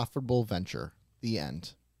unprofitable venture. The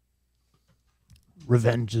end.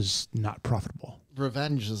 Revenge is not profitable.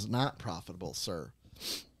 Revenge is not profitable, sir.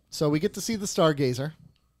 So we get to see the Stargazer,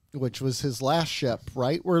 which was his last ship,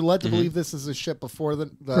 right? We're led to believe this is a ship before the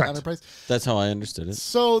Enterprise. That's how I understood it.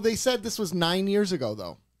 So they said this was 9 years ago,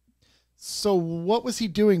 though. So what was he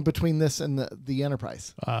doing between this and the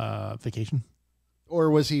Enterprise? Vacation. Or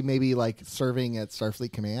was he maybe like serving at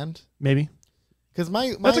Starfleet Command? Maybe. Because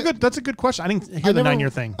that's a good question. I didn't hear the 9-year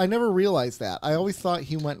thing. I never realized that. I always thought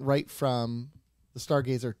he went right from the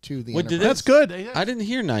Stargazer to the Enterprise. That's good. I didn't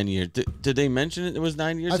hear 9 years. Did they mention it was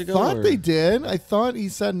 9 years ago? I thought they did. I thought he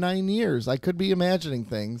said 9 years. I could be imagining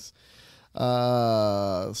things.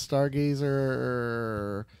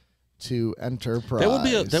 Stargazer to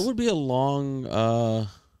Enterprise. That would be a long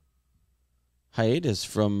hiatus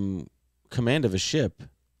from command of a ship.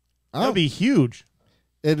 That'd be huge.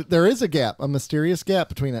 There is a gap, a mysterious gap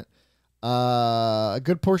between it. A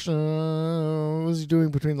good portion what was he doing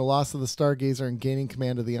between the loss of the Stargazer and gaining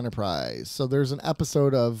command of the Enterprise. So there's an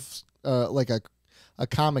episode of like a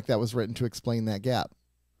comic that was written to explain that gap.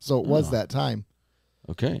 So it was that time.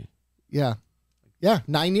 Okay. Yeah.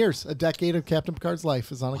 9 years. A decade of Captain Picard's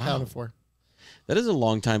life is unaccounted for. That is a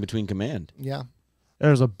long time between command. Yeah.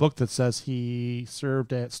 There's a book that says he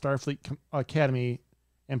served at Starfleet Academy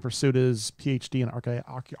and pursued his PhD in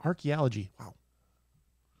archaeology. Wow.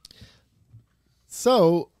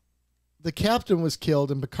 So the captain was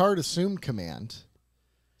killed and Picard assumed command.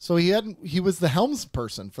 So he was the helms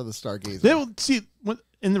person for the Stargazer.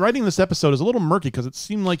 In writing this episode is a little murky because it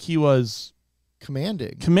seemed like he was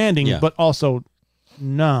commanding, yeah. But also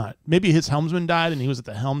not. Maybe his helmsman died and he was at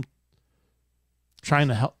the helm trying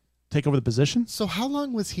to help take over the position. So how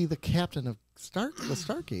long was he the captain of the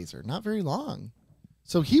Stargazer? Not very long.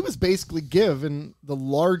 So he was basically given the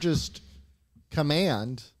largest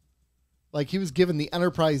command. Like he was given the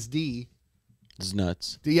Enterprise D. It's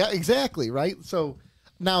nuts. Yeah, exactly, right? So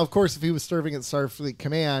now, of course, if he was serving at Starfleet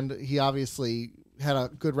Command, he obviously had a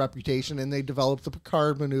good reputation, and they developed the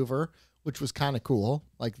Picard maneuver, which was kind of cool,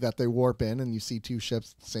 like that they warp in and you see two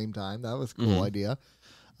ships at the same time. That was a cool idea.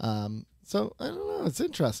 So I don't know. It's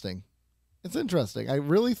interesting. I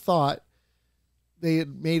really thought they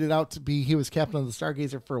had made it out to be he was captain of the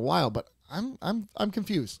Stargazer for a while, but I'm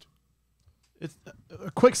confused.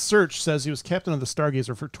 A quick search says he was captain of the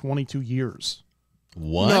Stargazer for 22 years.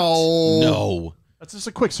 What? No. That's just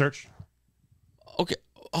a quick search. Okay,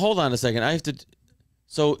 hold on a second. I have to.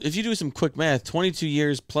 So if you do some quick math, 22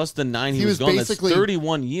 years plus the 9 he was gone, that's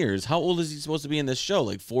 31 years. How old is he supposed to be in this show?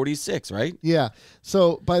 Like 46, right? Yeah.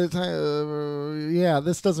 So by the time,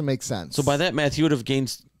 this doesn't make sense. So by that math, he would have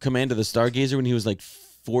gained command of the Stargazer when he was like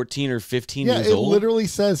 14 or 15 years old? Yeah, it literally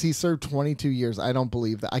says he served 22 years. I don't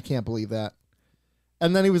believe that. I can't believe that.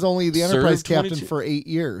 And then he was only the Enterprise captain for 8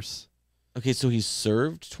 years. Okay, so he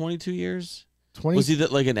served 22 years? Was he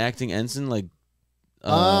like an acting ensign?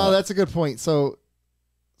 That's a good point. So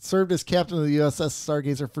served as captain of the USS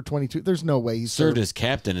Stargazer for 22. There's no way he served as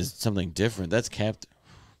captain is something different. That's captain.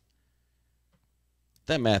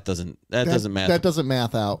 That doesn't math. That doesn't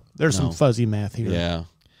math out. There's some fuzzy math here. Yeah.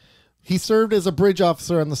 He served as a bridge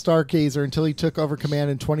officer on the Stargazer until he took over command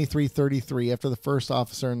in 2333 after the first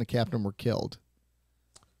officer and the captain were killed.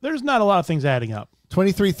 There's not a lot of things adding up.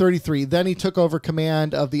 2333. Then he took over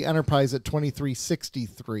command of the Enterprise at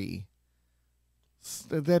 2363.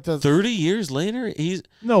 That does 30 years later?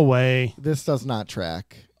 No way. This does not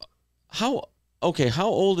track. How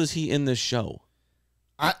old is he in this show?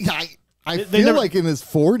 I feel like in his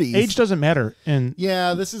 40s. Age doesn't matter. And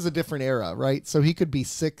yeah, this is a different era, right? So he could be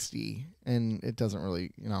 60 and it doesn't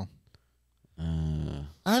really,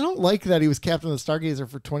 I don't like that he was captain of the Stargazer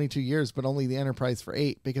for 22 years, but only the Enterprise for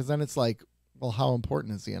 8, because then it's like, well, how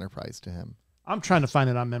important is the Enterprise to him? I'm trying to find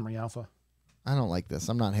it on Memory Alpha. I don't like this.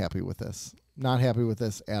 I'm not happy with this. Not happy with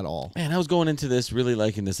this at all. Man, I was going into this really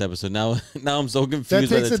liking this episode. Now I'm so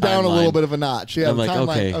confused. That takes it down a little bit of a notch. Yeah, I'm like,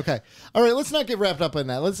 okay. All right, let's not get wrapped up in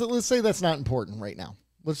that. Let's say that's not important right now.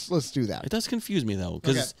 Let's do that. It does confuse me though,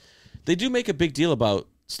 because they do make a big deal about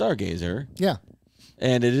Stargazer. Yeah.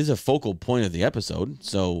 And it is a focal point of the episode.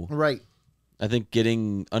 So right. I think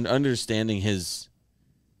understanding his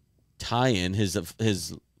tie-in,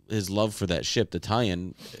 his love for that ship, the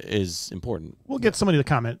tie-in is important. We'll get somebody to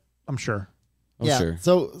comment, I'm sure. Sure.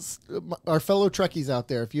 So our fellow Trekkies out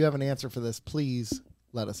there, if you have an answer for this, please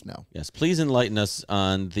let us know. Yes, please enlighten us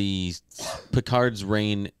on the Picard's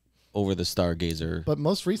reign over the Stargazer. But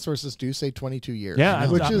most resources do say 22 years. Yeah,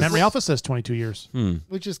 Memory Alpha says 22 years.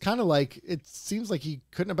 Which is kind of like, it seems like he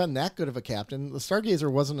couldn't have been that good of a captain. The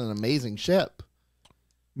Stargazer wasn't an amazing ship.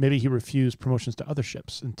 Maybe he refused promotions to other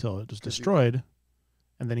ships until it was destroyed,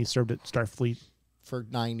 and then he served at Starfleet for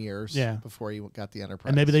 9 years before he got the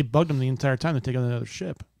Enterprise. And maybe they bugged him the entire time to take on another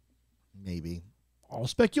ship. Maybe. All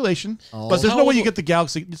speculation. But there's no way you get the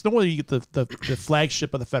Galaxy. There's no way you get the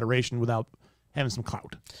flagship of the Federation without having some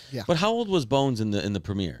clout. Yeah. But how old was Bones in the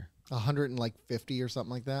premiere? 150 or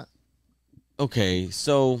something like that. Okay,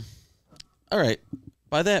 so all right.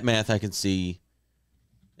 By that math, I can see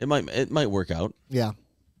it might work out. Yeah.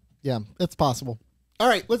 Yeah, it's possible. All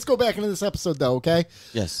right, let's go back into this episode, though, okay?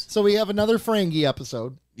 Yes. So we have another Ferengi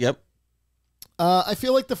episode. Yep. I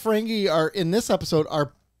feel like the Ferengi in this episode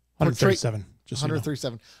are 137. Just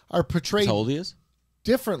 137. Are portrayed how old he is?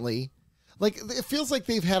 differently. Like, it feels like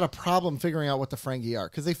they've had a problem figuring out what the Ferengi are,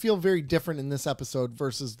 because they feel very different in this episode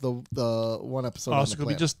versus the one episode on the could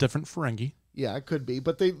planet. be just different Ferengi. Yeah, it could be.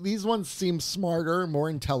 But these ones seem smarter, more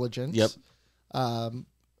intelligent. Yep.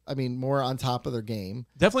 I mean, more on top of their game.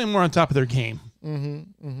 Definitely more on top of their game.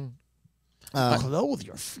 Clothe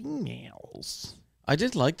your females. I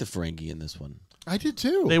did like the Ferengi in this one. I did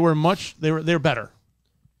too. They were better.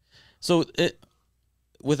 So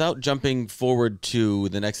without jumping forward to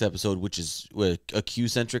the next episode, which is a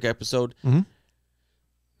Q-centric episode,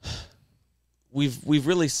 we've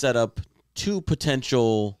really set up two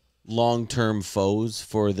potential long-term foes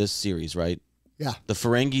for this series, right? Yeah. The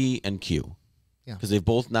Ferengi and Q. Yeah. Because they've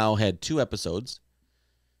both now had 2 episodes.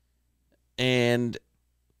 And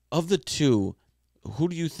of the 2, who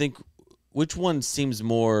do you think, which one seems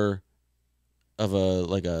more of a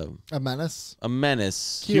menace? A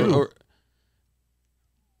menace. Q. Or,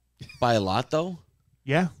 by a lot, though?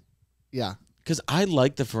 Yeah. Yeah. Because I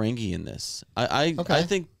like the Ferengi in this. I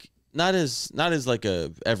think not as like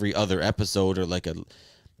a every other episode or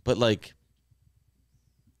but like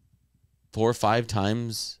 4 or 5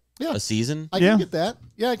 times a season. I can get that.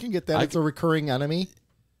 Yeah, I can get that. It's a recurring enemy.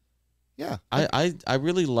 Yeah. I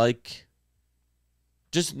really like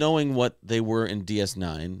just knowing what they were in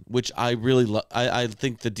DS9, which I really I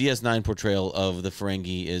think the DS9 portrayal of the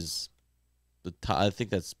Ferengi is I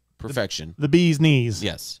think that's perfection. The bee's knees.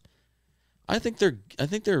 Yes. I think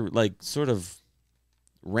they're like sort of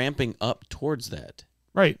ramping up towards that.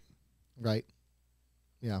 Right. Right.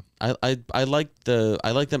 Yeah. I like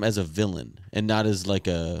them as a villain and not as like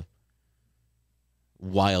a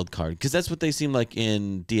wild card, because that's what they seem like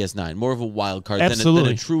in DS9, more of a wild card than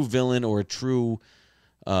a true villain or a true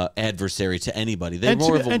adversary to anybody. They're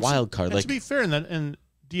more of a wild card. Like, to be fair, in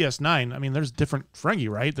DS9, I mean, there's different Ferengi,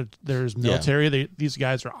 right? There's military. Yeah. These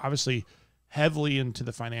guys are obviously heavily into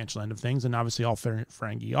the financial end of things, and obviously all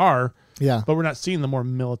Ferengi are. Yeah. But we're not seeing the more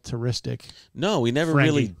militaristic. No, we never Ferengi.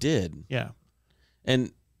 really did. Yeah.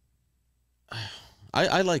 And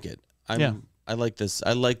I like it. I like this.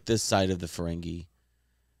 I like this side of the Ferengi.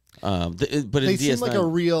 But they in seem DS9, like a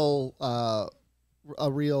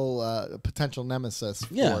real potential nemesis.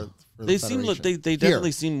 Yeah, for they the seem Federation. they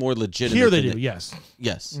definitely seem more legitimate. Here they do. Yes.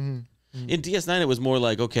 Yes. Mm-hmm. In DS9, it was more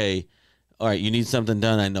like, okay, all right, you need something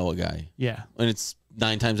done. I know a guy. Yeah. And it's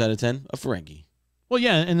 9 times out of 10 a Ferengi. Well,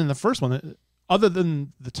 yeah, and then the first one, other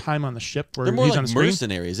than the time on the ship where they're more he's like on the screen,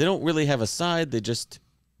 mercenaries. They don't really have a side. They just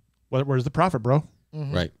where's the profit, bro?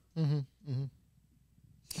 Mm-hmm. Right. Mm-hmm. Mm-hmm.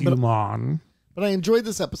 Human. But I enjoyed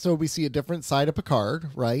this episode. We see a different side of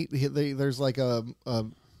Picard, right? There's like a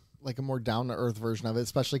more down to earth version of it,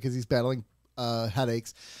 especially because he's battling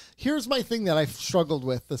headaches. Here's my thing that I've struggled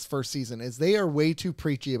with this first season is they are way too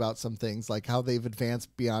preachy about some things, like how they've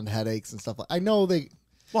advanced beyond headaches and stuff. I know they.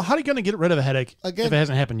 Well, how are you going to get rid of a headache if it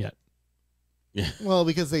hasn't happened yet? Yeah. Well,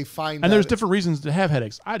 because they find and there's different reasons to have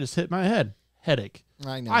headaches. I just hit my head. Headache.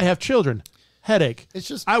 I know. I have children. Headache. It's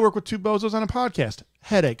just I work with 2 bozos on a podcast.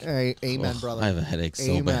 Headache. Amen, brother. I have a headache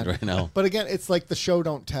so bad right now. But again, it's like the show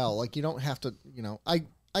don't tell. Like you don't have to.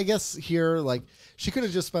 I guess here, like she could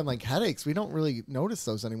have just been like headaches. We don't really notice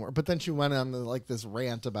those anymore. But then she went on like this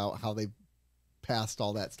rant about how they passed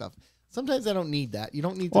all that stuff. Sometimes I don't need that. You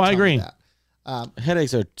don't need to tell me that.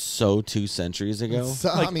 Headaches are so 2 centuries ago. So,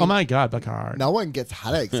 like, I mean, oh my God, Picard. No one gets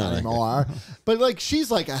headaches anymore. But like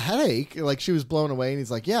she's like a headache. Like she was blown away and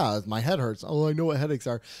he's like, yeah, my head hurts. Oh, I know what headaches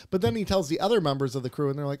are. But then he tells the other members of the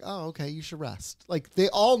crew and they're like, oh, okay, you should rest. Like they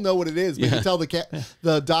all know what it is. But you tell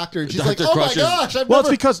the doctor and she's like, oh my gosh. It's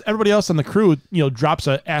because everybody else on the crew, drops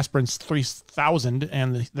a aspirin 3000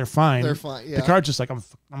 and they're fine. They're fine. Yeah. Picard's just like, I'm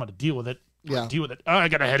going to deal with it. Yeah. Deal with it. Oh, I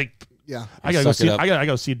got a headache. Yeah, I gotta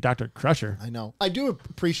go see Dr. Crusher. I know. I do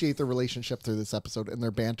appreciate the relationship through this episode and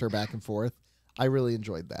their banter back and forth. I really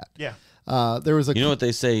enjoyed that. Yeah. There was You know what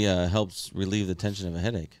they say helps relieve the tension of a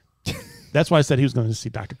headache? That's why I said he was going to see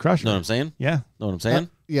Dr. Crusher. Know what I'm saying? Yeah. Know what I'm saying?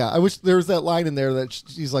 Yeah. I wish there was that line in there that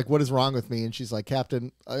she's like, what is wrong with me? And she's like,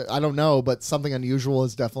 Captain, I don't know, but something unusual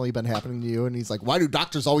has definitely been happening to you. And he's like, why do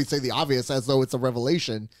doctors always say the obvious as though it's a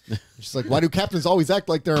revelation? She's like, why do captains always act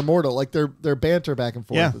like they're immortal? Like their banter back and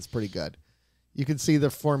forth is pretty good. You can see the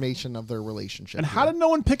formation of their relationship. And how did no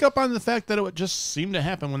one pick up on the fact that it would just seem to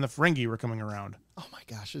happen when the Ferengi were coming around? Oh my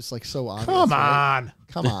gosh, it's like so obvious. Come right? on.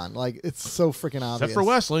 Come on. Like it's so freaking obvious. Except for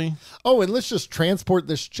Wesley. Oh, and let's just transport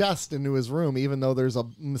this chest into his room, even though there's a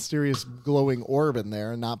mysterious glowing orb in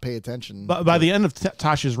there, and not pay attention. But by the end of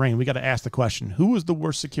Tasha's reign, we got to ask the question: who was the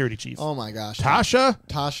worst security chief? Oh my gosh, Tasha?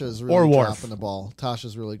 Tasha's or really Worf? dropping the ball.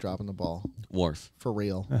 Tasha's really dropping the ball. Worf. For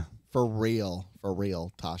real. For real. For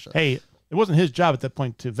real, Tasha. Hey, it wasn't his job at that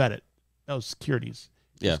point to vet it. That was security's.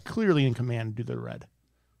 Yeah. He's clearly in command to do the red.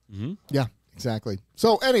 Mm-hmm. Yeah, exactly.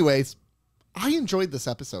 So, anyways, I enjoyed this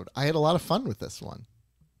episode. I had a lot of fun with this one.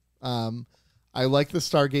 I like the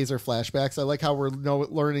Stargazer flashbacks. I like how we're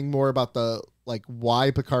learning more about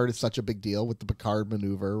why Picard is such a big deal with the Picard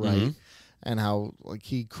maneuver, right? Mm-hmm. And how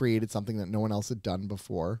he created something that no one else had done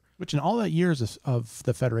before. Which in all that years of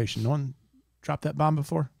the Federation, no one dropped that bomb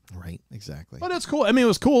before. Right, exactly. But it's cool. I mean, it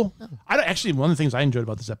was cool. Yeah. Actually, one of the things I enjoyed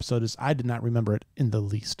about this episode is I did not remember it in the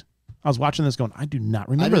least. I was watching this going, I do not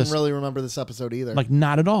remember this. I didn't really remember this episode either. Like,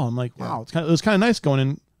 not at all. I'm like, wow, it was kind of nice going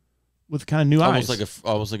in with kind of new eyes.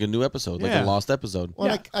 Almost like a new episode, like a lost episode.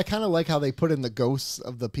 Well, I kind of like how they put in the ghosts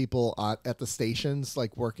of the people at the stations,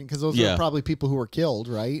 like working, because those are probably people who were killed,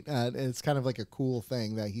 right? And it's kind of like a cool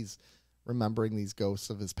thing that he's remembering these ghosts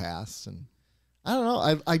of his past. And I don't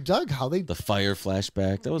know. I dug how they the fire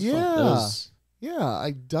flashback. That was fun.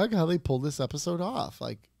 I dug how they pulled this episode off.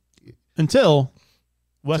 Like until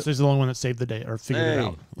Wesley's the only one that saved the day or figured it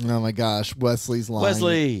out. Oh my gosh, Wesley's line.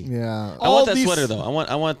 Wesley. Yeah. I want that sweater though.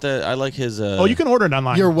 I want the. I like his. Oh, you can order it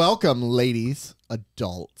online. You're welcome, ladies,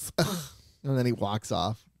 adults. And then he walks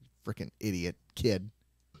off. Freaking idiot kid.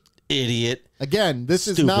 Idiot. Again, this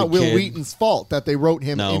is not Will Wheaton's fault that they wrote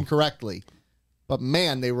him incorrectly. But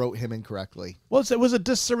man, they wrote him incorrectly. Well, it was a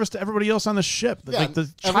disservice to everybody else on the ship. Yeah, like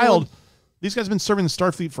the child, these guys have been serving the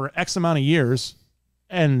Starfleet for X amount of years,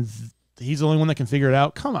 and he's the only one that can figure it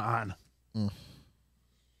out. Come on. You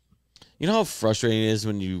know how frustrating it is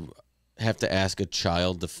when you have to ask a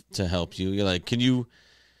child to help you? You're like, can you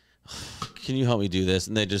help me do this?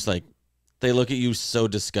 And they just they look at you so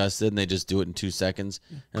disgusted and they just do it in 2 seconds.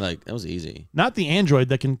 And like, that was easy. Not the android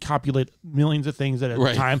that can copulate millions of things at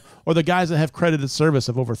a time, or the guys that have credited service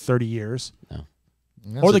of over 30 years.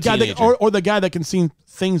 No. Or the guy that can see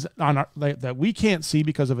things on that we can't see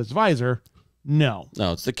because of his visor. No,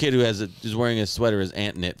 it's the kid who is wearing a sweater his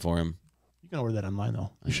aunt knit for him. You can order that online though.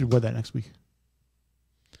 You should wear that next week.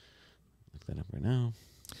 Look that up right now.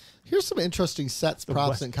 Here's some interesting sets,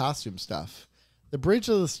 props, and costume stuff. The bridge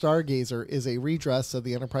of the Stargazer is a redress of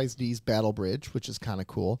the Enterprise D's battle bridge, which is kind of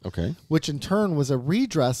cool. Okay. Which in turn was a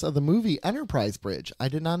redress of the movie Enterprise Bridge. I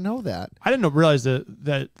did not know that. I didn't realize that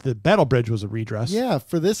the battle bridge was a redress. Yeah,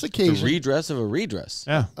 for this occasion. The redress of a redress.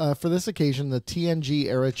 Yeah. For this occasion, the TNG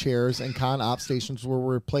era chairs and con op stations were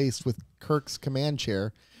replaced with Kirk's command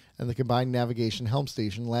chair and the combined navigation helm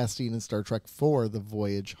station, last seen in Star Trek IV, The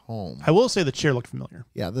Voyage Home. I will say the chair looked familiar.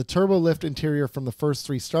 Yeah, the turbo lift interior from the first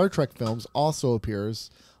 3 Star Trek films also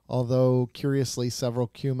appears, although curiously several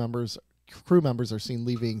crew members are seen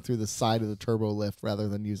leaving through the side of the turbo lift rather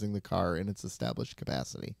than using the car in its established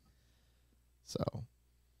capacity. So,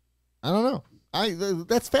 I don't know.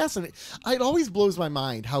 That's fascinating. It always blows my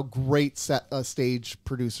mind how great stage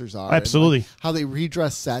producers are. Absolutely. And, how they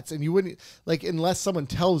redress sets, and you wouldn't unless someone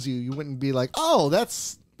tells you, you wouldn't be like, oh,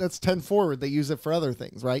 that's 10 forward. They use it for other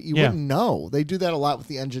things, right? You wouldn't know. They do that a lot with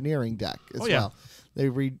the engineering deck as well. They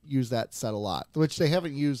reuse that set a lot, which they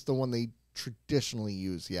haven't used the one they traditionally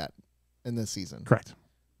use yet in this season. Correct.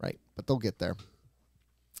 Right, but they'll get there.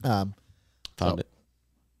 Found it.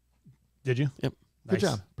 Did you? Yep. Good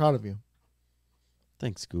job. Proud of you.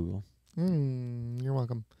 Thanks, Google. You're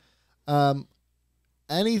welcome.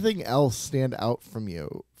 Anything else stand out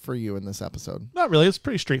for you in this episode? Not really. It's a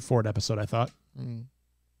pretty straightforward episode, I thought.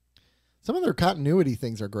 Some of their continuity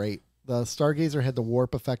things are great. The Stargazer had the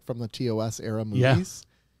warp effect from the TOS era movies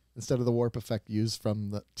instead of the warp effect used from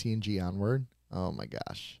the TNG onward. Oh my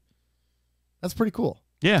gosh. That's pretty cool.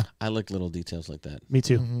 Yeah. I like little details like that. Me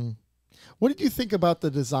too. Mm-hmm. What did you think about the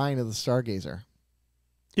design of the Stargazer?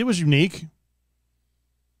 It was unique.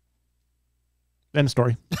 End of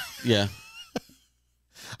story. Yeah.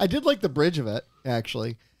 I did like the bridge of it,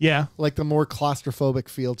 actually. Yeah. Like the more claustrophobic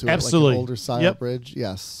feel to Absolutely. it, like an older style bridge.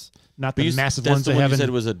 Yes. Not the massive ones they have. You said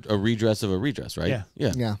it was a redress of a redress, right?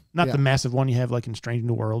 Yeah. Not the massive one you have like in Strange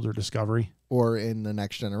New Worlds or Discovery. Or in the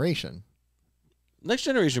Next Generation. Next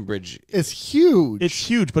Generation bridge is huge. It's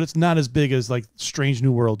huge, but it's not as big as like Strange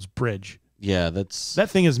New Worlds bridge. Yeah, that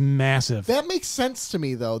thing is massive. That makes sense to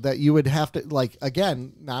me, though, that you would have to,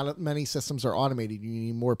 again, not many systems are automated. You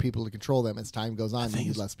need more people to control them as time goes on. You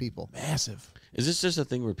need less people. Massive. Is this just a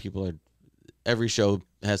thing where every show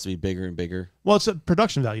has to be bigger and bigger? Well, it's a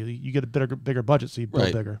production value. You get a bigger budget, so you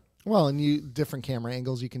build bigger. Well, and different camera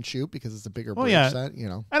angles you can shoot because it's a bigger bridge set,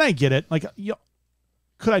 And I get it. Like,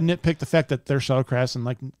 could I nitpick the fact that their shuttlecrafts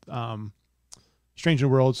and Strange New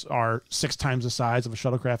Worlds are 6 times the size of a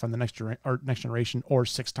shuttlecraft on the Next Generation, or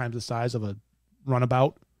 6 times the size of a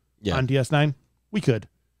runabout on DS9? We could,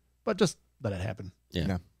 but just let it happen.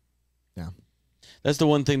 Yeah. That's the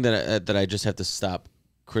one thing that I just have to stop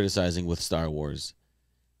criticizing with Star Wars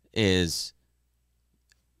is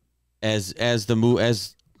as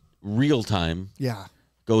real time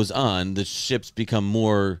goes on, the ships become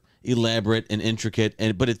more elaborate and intricate,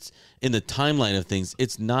 but it's in the timeline of things,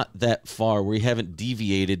 it's not that far. We haven't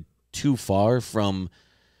deviated too far from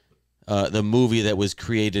the movie that was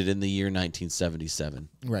created in the year 1977.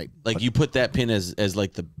 Right. Like, you put that pin as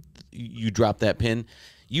like you drop that pin,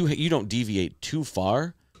 you don't deviate too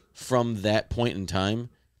far from that point in time,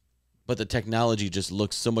 but the technology just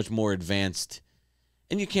looks so much more advanced,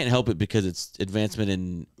 and you can't help it because it's advancement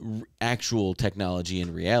in actual technology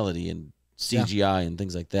and reality and CGI and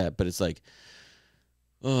things like that. But it's like,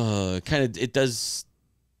 it does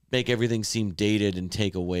make everything seem dated and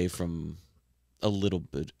take away from a little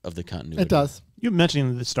bit of the continuity. It does. You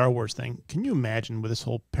mentioning the Star Wars thing. Can you imagine with this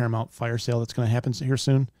whole Paramount fire sale that's going to happen here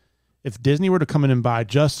soon, if Disney were to come in and buy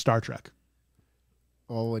just Star Trek?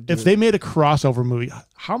 If they made a crossover movie,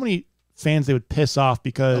 how many fans they would piss off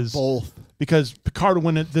because Picard would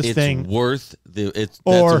win this thing. That's worth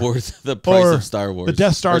the price of Star Wars. The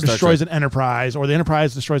Death Star destroys an Enterprise, or the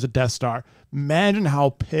Enterprise destroys a Death Star. Imagine how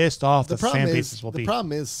pissed off the fan bases will be. The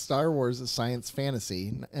problem is Star Wars is science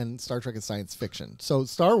fantasy and Star Trek is science fiction. So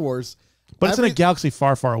Star Wars, but it's in a galaxy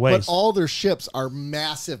far, far away. But all their ships are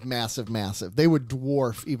massive, massive, massive. They would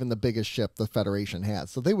dwarf even the biggest ship the Federation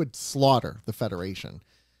has. So they would slaughter the Federation,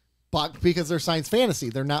 but because they're science fantasy,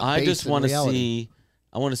 they're not. I just want to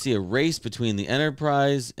see a race between the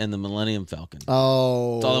Enterprise and the Millennium Falcon.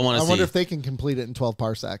 Oh, that's all I want to see. I wonder if they can complete it in 12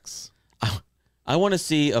 parsecs. I want to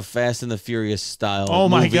see a Fast and the Furious style. Oh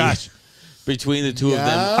my gosh! Between the two of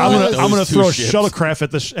them, I'm gonna throw a shuttlecraft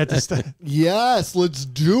at this. Yes, let's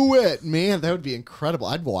do it, man. That would be incredible.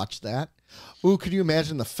 I'd watch that. Ooh, could you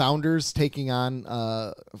imagine the founders taking on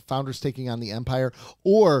the Empire,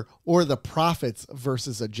 or the prophets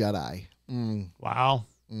versus a Jedi? Wow.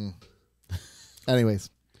 Anyways,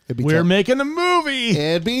 we're making a movie.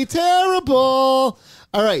 It'd be terrible.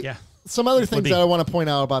 All right. Yeah. Some other things that I want to point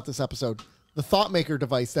out about this episode. The Thoughtmaker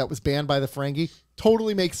device that was banned by the Ferengi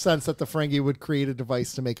totally makes sense that the Ferengi would create a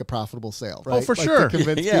device to make a profitable sale, right? Oh, for sure. To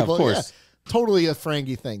convince people. Of course. Yeah, totally a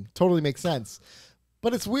Ferengi thing. Totally makes sense.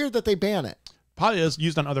 But it's weird that they ban it. Probably is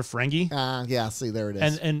used on other Ferengi. Yeah, see, there it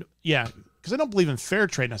is. And yeah, because they don't believe in fair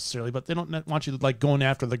trade necessarily, but they don't want you like going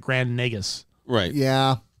after the Grand Nagus. Right.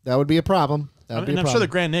 Yeah, that would be a problem. I'm sure the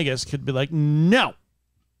Grand Nagus could be like, no.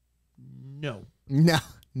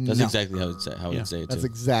 That's exactly how he'd say it. That's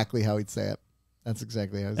exactly how he'd say it. That's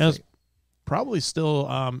exactly how he'd say it. It's probably still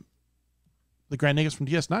the Grand Nagus from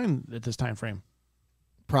DS9 at this time frame.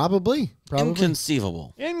 Probably.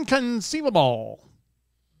 Inconceivable.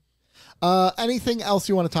 Anything else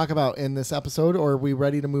you want to talk about in this episode, or are we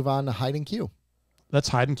ready to move on to Hide and Q? Let's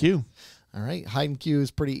Hide and Q. All right. Hide and Q is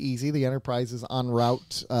pretty easy. The Enterprise is en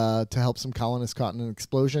route to help some colonists caught in an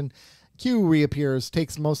explosion. Q reappears,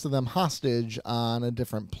 takes most of them hostage on a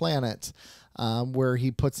different planet, where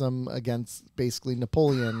he puts them against basically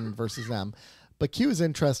Napoleon versus them. But Q is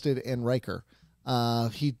interested in Riker.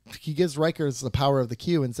 He gives Riker the power of the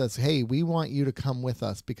Q and says, hey, we want you to come with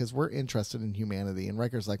us because we're interested in humanity. And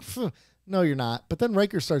Riker's like, no, you're not. But then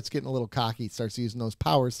Riker starts getting a little cocky, starts using those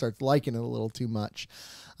powers, starts liking it a little too much.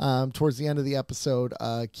 Towards the end of the episode,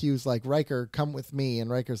 Q's like, Riker, come with me. And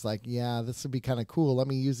Riker's like, yeah, this would be kind of cool. Let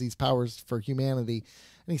me use these powers for humanity.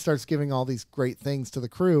 And he starts giving all these great things to the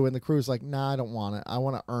crew. And the crew's like, nah, I don't want it. I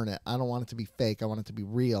want to earn it. I don't want it to be fake. I want it to be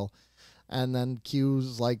real. And then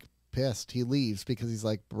Q's like pissed. He leaves because he's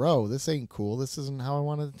like, bro, this ain't cool. This isn't how I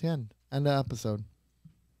wanted it to end. End of episode.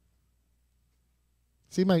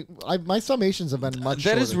 See, my summations have been much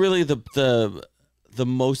shorter. That is really the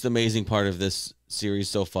most amazing part of this series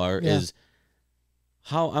so far is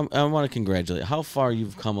how I want to congratulate how far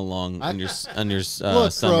you've come along on your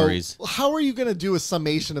look, summaries. Bro, how are you going to do a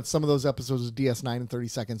summation of some of those episodes of DS9 in 30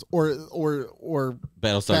 seconds or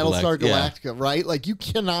Battlestar Galactica, right? Like you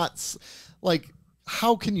cannot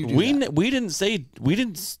how can you do that? We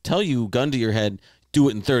didn't tell you gun to your head, do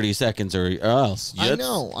it in 30 seconds or else. I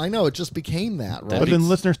know. It just became that, right? But then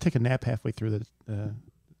listeners take a nap halfway through the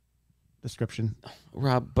description.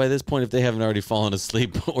 Rob, by this point, if they haven't already fallen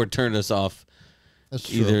asleep or turned us off, that's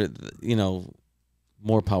true. Either,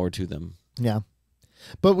 more power to them. Yeah.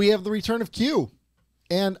 But we have the return of Q.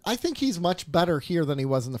 And I think he's much better here than he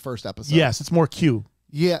was in the first episode. Yes, it's more Q.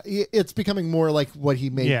 Yeah, it's becoming more like what he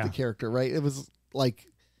made the character, right? It was like,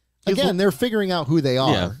 again, they're figuring out who they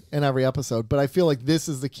are in every episode, but I feel like this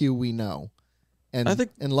is the Q we know and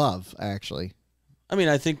love, actually. I mean,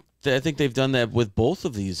 I think they've done that with both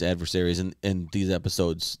of these adversaries in these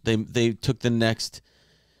episodes. They took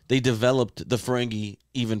they developed the Ferengi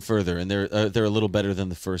even further, and they're a little better than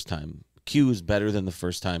the first time. Q is better than the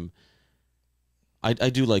first time. I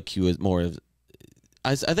do like Q as more of.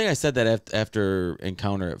 I think I said that after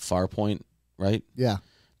Encounter at Farpoint, right? Yeah.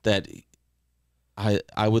 That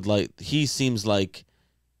I would like. He seems like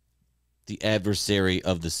the adversary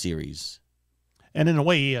of the series, and in a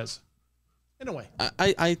way, he is. In a way,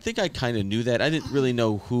 I think I kind of knew that. I didn't really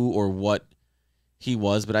know who or what he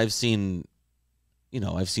was, but I've seen,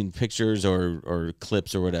 I've seen pictures or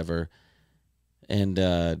clips or whatever, and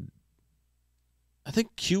I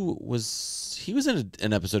think Q was in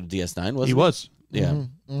an episode of DS9, wasn't he? He was. Yeah.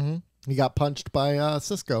 Mm-hmm. Mm-hmm. He got punched by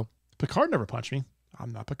Cisco. Picard never punched me.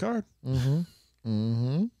 I'm not Picard. Mm-hmm.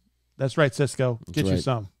 Mm-hmm. That's right, Cisco. Get you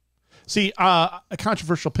some. See, a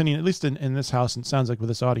controversial opinion, at least in this house, and it sounds like with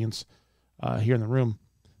this audience here in the room,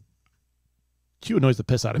 Q annoys the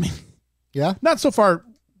piss out of me. Yeah? Not so far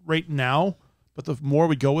right now, but the more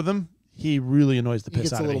we go with him, he really annoys the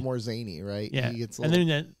piss out of me. He gets a little more zany, right? Yeah. He gets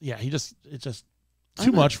it's just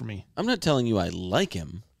too much for me. I'm not telling you I like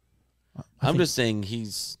him. I'm just saying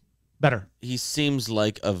he's better. He seems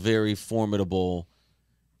like a very formidable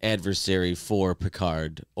adversary for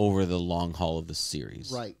Picard over the long haul of the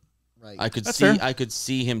series. Right. Right. I could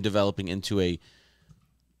see him developing into an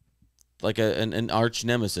arch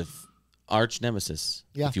nemesis,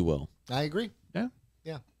 if you will. I agree. Yeah.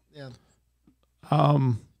 Yeah. Yeah.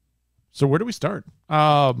 So where do we start?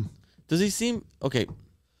 Does he seem okay?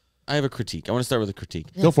 I have a critique. I want to start with a critique.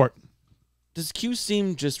 Yeah. Go for it. Does Q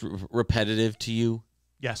seem just repetitive to you?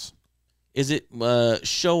 Yes. Is it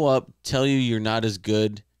show up, tell you you're not as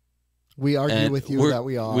good? We argue with you that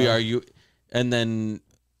we are. We argue, and then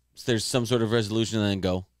there's some sort of resolution, and then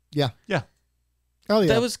go. Yeah. Yeah. Oh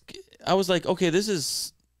yeah. I was like, okay, this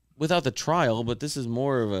is without the trial, but this is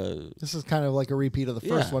more of a. This is kind of like a repeat of the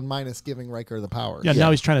first one, minus giving Riker the power. Yeah.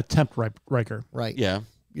 Now he's trying to tempt Riker. Right. Yeah.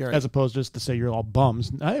 You're right. As opposed to just to say you're all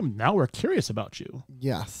bums. Now we're curious about you.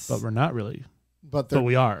 Yes. But we're not really. But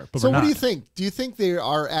we are. But so we're not. What do you think? Do you think they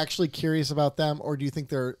are actually curious about them, or do you think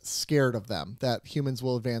they're scared of them, that humans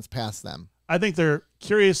will advance past them? I think they're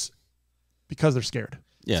curious because they're scared.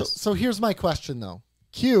 Yes. So here's my question, though.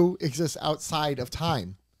 Q exists outside of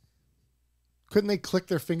time. Couldn't they click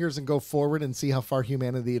their fingers and go forward and see how far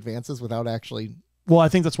humanity advances without actually... Well, I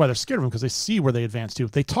think that's why they're scared of him, because they see where they advance to.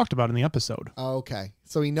 They talked about it in the episode. Oh, okay.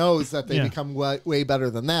 So he knows that they become way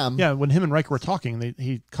better than them. Yeah, when him and Riker were talking,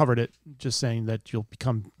 he covered it, just saying that you'll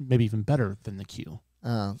become maybe even better than the Q.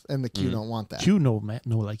 And the Q don't want that. Q no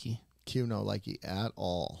likey. Q no likey at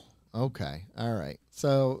all. Okay. All right.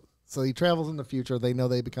 So he travels in the future. They know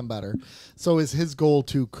they become better. So is his goal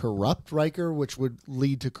to corrupt Riker, which would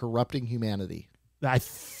lead to corrupting humanity? I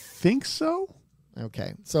think so.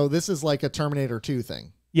 Okay. So this is like a Terminator 2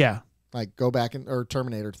 thing. Yeah. Like or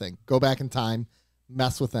Terminator thing. Go back in time,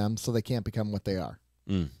 mess with them so they can't become what they are.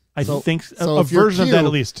 I think so a version of that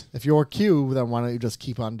at least. If you're Q, then why don't you just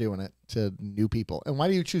keep on doing it to new people? And why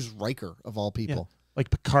do you choose Riker of all people? Yeah. Like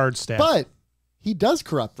Picard's staff. But he does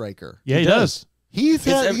corrupt Riker. Yeah, he does.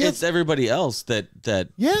 It's everybody else that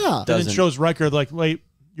yeah. And it shows Riker like, wait,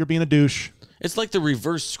 you're being a douche. It's like the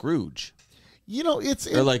reverse Scrooge. You know,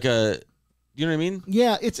 or like a, you know what I mean?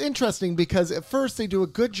 Yeah, it's interesting because at first they do a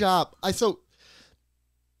good job.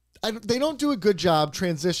 They don't do a good job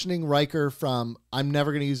transitioning Riker from I'm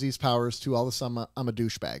never going to use these powers to all of a sudden I'm a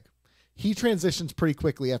douchebag. He transitions pretty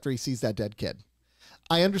quickly after he sees that dead kid.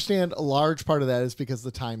 I understand a large part of that is because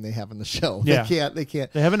of the time they have in the show. Yeah. They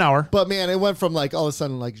can't. They have an hour. But man, it went from like all of a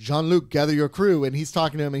sudden like Jean-Luc, gather your crew, and he's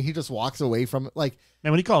talking to him and he just walks away from it. Like,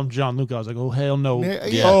 man, when he called him Jean-Luc, I was like, oh hell no.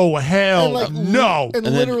 Yeah. Oh hell no. And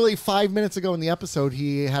literally 5 minutes ago in the episode,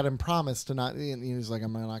 he had him promise to not, and he was like,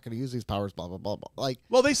 I'm not going to use these powers, blah, blah, blah, blah. Like,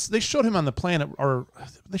 well, they showed him on the planet, or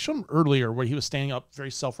they showed him earlier where he was standing up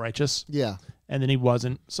very self-righteous. Yeah. And then he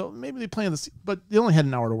wasn't. So maybe they planned this, but they only had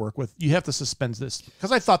an hour to work with. You have to suspend this.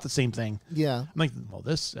 Because I thought the same thing. Yeah. I'm like, well,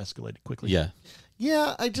 this escalated quickly. Yeah.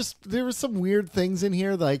 Yeah, there were some weird things in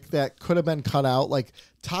here like that could have been cut out. Like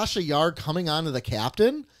Tasha Yar coming on to the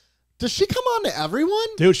captain. Does she come on to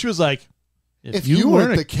everyone? Dude, she was like, if you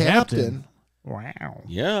weren't the captain. Wow.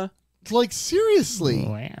 Yeah. Like, seriously.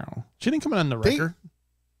 Wow. She didn't come on to Riker.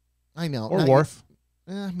 I know. Or Worf.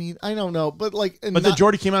 I mean, I don't know. But like. But then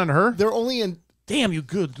Geordi came on to her? They're only in. Damn, you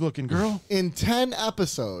good looking girl. In 10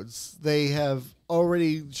 episodes, they have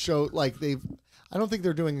already showed, like, I don't think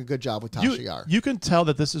they're doing a good job with Tasha Yar. You can tell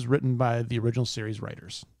that this is written by the original series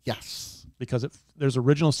writers. Yes. Because there's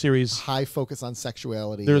original series. High focus on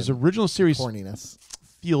sexuality. There's original series. Horniness.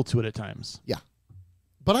 Feel to it at times. Yeah.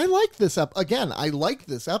 But I like this again, I like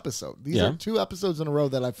this episode. These are 2 episodes in a row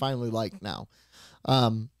that I finally like now.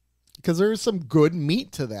 Because there is some good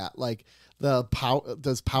meat to that. Like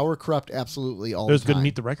Does power corrupt? Absolutely all It was the good time. to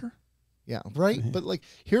meet the Riker. Yeah, right. But like,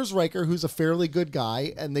 here's Riker, who's a fairly good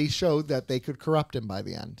guy, and they showed that they could corrupt him by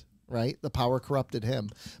the end. Right, the power corrupted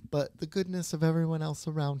him, but the goodness of everyone else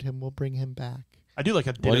around him will bring him back. I do like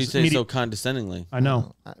a. Why do you say so condescendingly? I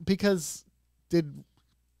know because did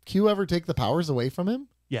Q ever take the powers away from him?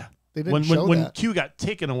 Yeah. They didn't show when that. Q got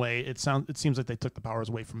taken away, it seems like they took the powers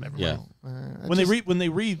away from everyone. Yeah. When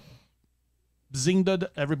they zinged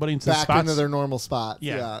everybody into back the spots, into their normal spots.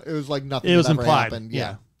 Yeah. It was like nothing. It was ever implied. Happened.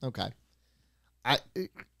 Yeah. Okay. I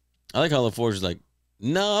like how LaForge is like,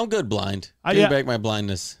 no, I'm good blind. Give back my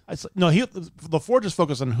blindness. The Forge is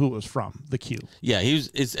focused on who it was from, the Q. Yeah,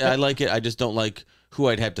 I like it. I just don't like who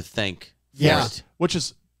I'd have to thank for it. Which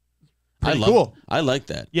is pretty cool. I like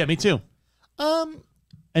that. Yeah, me too.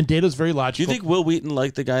 And Data's very logical. Do you think Will Wheaton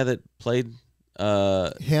liked the guy that played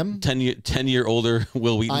him? 10 year older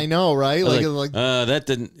Will Wheaton? I know, right?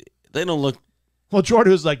 They don't look. Well,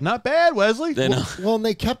 Jordan was like, not bad, Wesley. Well, and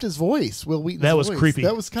they kept his voice. Will Wheaton's That was voice. creepy.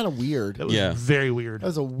 That was kind of weird. That was very weird. That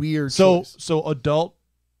was a weird choice. choice. So adult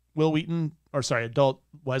Will Wheaton, adult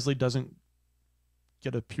Wesley doesn't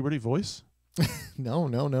get a puberty voice?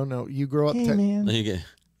 No. You grow up. Man. You get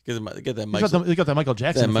that He got that Michael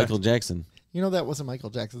Jackson. That Michael Jackson. You know that wasn't Michael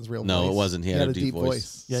Jackson's real voice. No, it wasn't. He had a deep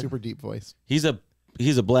voice. Yeah. Super deep voice. He's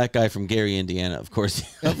a black guy from Gary, Indiana. Of course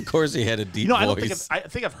he had a deep voice. I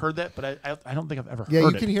think I've heard that, but I don't think I've ever heard it. Yeah,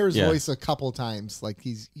 you can hear his voice a couple times. Like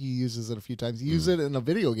he uses it a few times. He used it in a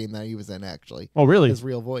video game that he was in, actually. Oh, really? His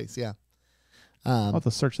real voice, yeah. I'll have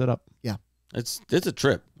to search that up. Yeah. It's a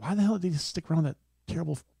trip. Why the hell did he stick around that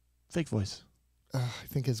terrible fake voice? I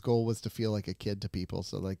think his goal was to feel like a kid to people,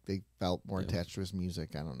 so like they felt more attached to his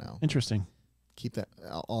music. I don't know. Interesting. Keep that.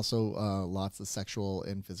 Also, lots of sexual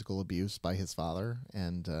and physical abuse by his father,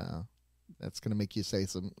 and that's going to make you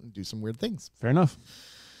do some weird things. Fair enough.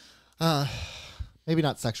 Maybe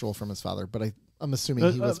not sexual from his father, but I'm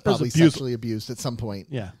assuming he was probably sexually abused at some point.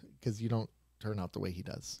 Yeah, because you don't turn out the way he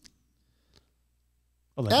does.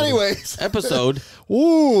 Allegedly. Anyways, episode.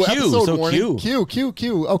 Ooh, Q, episode so warning.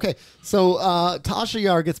 Q. Okay, so Tasha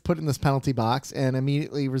Yar gets put in this penalty box and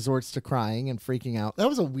immediately resorts to crying and freaking out. That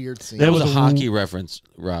was a weird scene. That was a hockey reference,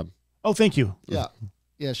 Rob. Oh, thank you. Yeah.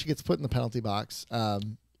 She gets put in the penalty box. A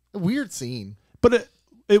weird scene. But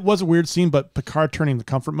it was a weird scene. But Picard turning the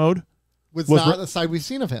comfort mode was not the side we've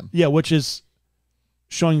seen of him. Yeah, which is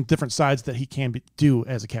showing different sides that he can do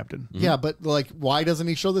as a captain. Mm-hmm. Yeah, but like, why doesn't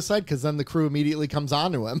he show this side? Because then the crew immediately comes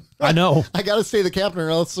on to him. I know. I got to stay the captain or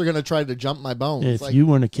else they're going to try to jump my bones. If you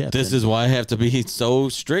weren't a captain. This is why I have to be so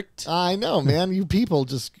strict. I know, man. You people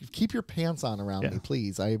just keep your pants on around me,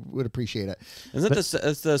 please. I would appreciate it. Is that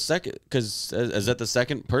the second? Because is that the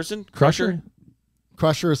second person? Crusher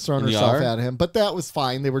has thrown herself at him, but that was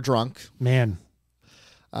fine. They were drunk. Man.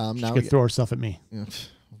 She could throw herself at me.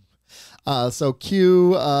 So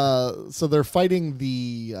Q, so they're fighting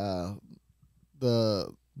the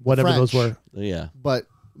whatever French, those were. Yeah. But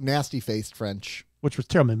nasty faced French. Which was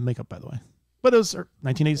terrible makeup, by the way. But it was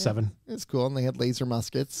 1987. Yeah, it's cool. And they had laser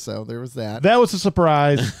muskets, so there was that. That was a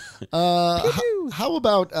surprise. How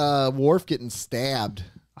about Worf getting stabbed?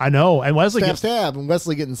 I know. And Wesley stab, and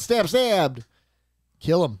Wesley getting stabbed.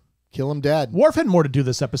 Kill him dead. Worf had more to do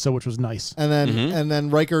this episode, which was nice. And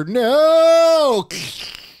then Riker, no.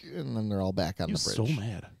 And then they're all back on the bridge.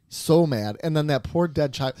 So mad. And then that poor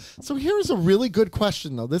dead child. So here's a really good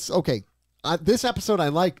question, though. This episode I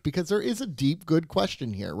liked because there is a deep, good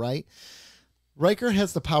question here, right? Riker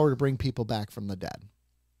has the power to bring people back from the dead.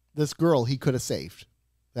 This girl he could have saved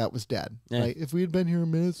that was dead, right? If we had been here a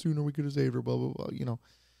minute sooner, we could have saved her, blah, blah, blah,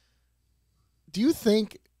 Do you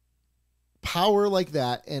think power like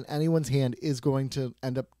that in anyone's hand is going to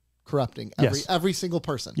end up corrupting every single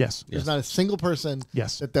person? Yes. There's not a single person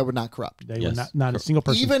that would not corrupt. They would not a single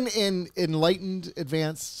person. Even in enlightened,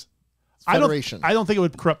 advanced Federation. I don't think it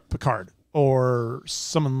would corrupt Picard or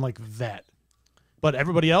someone like that. But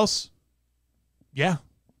everybody else, yeah.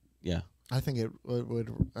 I think it would.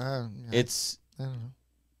 It's. I don't know.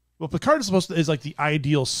 Well, Picard is like the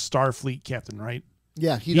ideal Starfleet captain, right?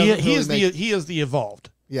 Yeah, he is the evolved.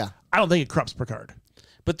 Yeah, I don't think it corrupts Picard.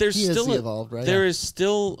 But there's he still is evolved, right? There is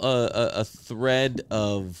still a thread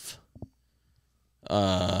of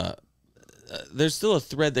there's still a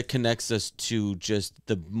thread that connects us to just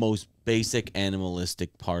the most basic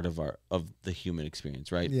animalistic part of the human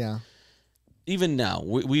experience, right? Yeah. Even now,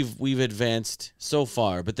 we've advanced so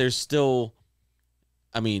far, but there's still,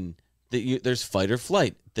 there's fight or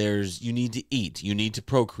flight. There's you need to eat, you need to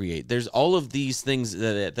procreate. There's all of these things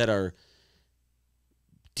that are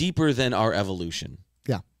deeper than our evolution.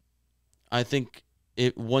 Yeah. I think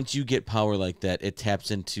once you get power like that, it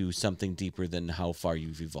taps into something deeper than how far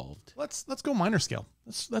you've evolved. Let's go minor scale.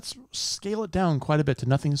 Let's scale it down quite a bit to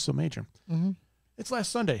nothing so major. Mm-hmm. It's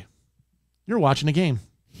last Sunday. You're watching a game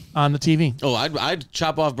on the TV. Oh, I'd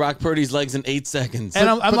chop off Brock Purdy's legs in 8 seconds.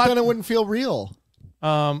 And but then it wouldn't feel real.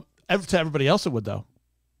 To everybody else, it would though.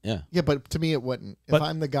 Yeah. Yeah, but to me, it wouldn't. But if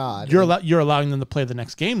I'm the god, you're allowing them to play the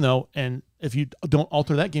next game though, and if you don't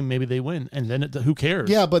alter that game, maybe they win, and then who cares?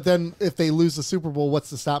 Yeah, but then if they lose the Super Bowl, what's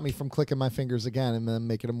to stop me from clicking my fingers again and then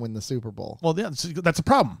making them win the Super Bowl? Well, yeah, that's a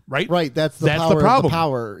problem, right? Right. That's the problem.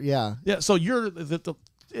 Power. Yeah. Yeah. So you're at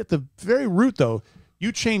the very root though.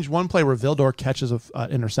 You change one play where Vildor catches an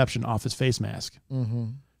interception off his face mask. Mm-hmm.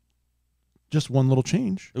 Just one little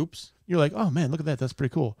change. Oops. You're like, oh man, look at that. That's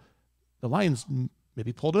pretty cool. The Lions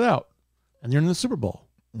maybe pulled it out, and you're in the Super Bowl.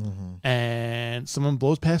 Mm-hmm. And someone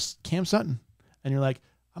blows past Cam Sutton, and you're like,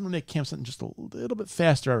 I'm gonna make Cam Sutton just a little bit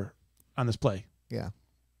faster on this play. Yeah.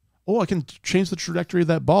 Oh, I can change the trajectory of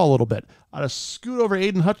that ball a little bit. I just scoot over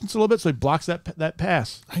Aiden Hutchinson a little bit so he blocks that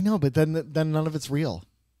pass. I know, but then none of it's real.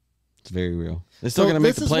 It's very real. They're still going to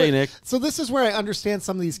make the play, Nick. So this is where I understand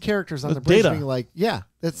some of these characters on The the bridge data. being like, yeah,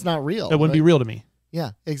 it's not real. That wouldn't be real to me.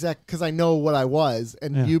 Yeah, exactly. Because I know what I was,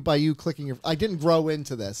 and Yeah. you clicking your, I didn't grow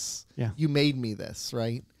into this. Yeah. You made me this,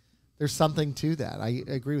 right? There's something to that. I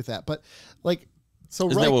agree with that. But like, so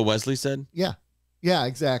Isn't that what Wesley said? Yeah, yeah,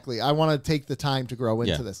 exactly. I want to take the time to grow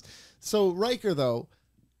into Yeah. this. So Riker, though,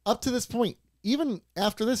 up to this point, even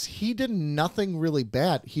after this, he did nothing really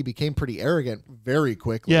bad. He became pretty arrogant very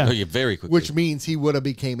quickly. Yeah. Oh, yeah, very quickly. Which means he would have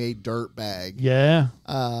became a dirtbag. Yeah.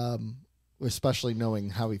 Especially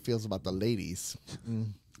knowing how he feels about the ladies.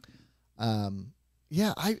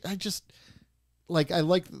 Yeah, I just like, I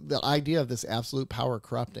like the idea of this absolute power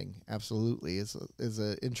corrupting. Absolutely is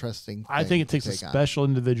a interesting. I think it thing takes to a take on. special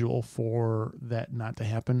individual for that not to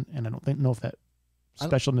happen, and I don't know if that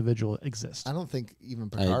special individual exists. I don't think even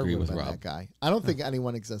I Picard agree would have with been Rob. that guy. I don't think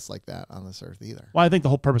anyone exists like that on this earth either. Well, I think the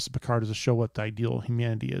whole purpose of Picard is to show what the ideal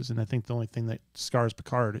humanity is, and I think the only thing that scars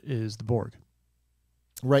Picard is the Borg.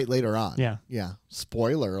 Right later on. Yeah. Yeah.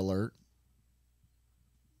 Spoiler alert.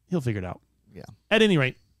 He'll figure it out. Yeah. At any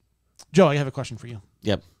rate, Joe, I have a question for you.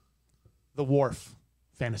 Yep. The Worf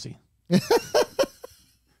fantasy.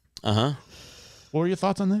 Uh-huh. What were your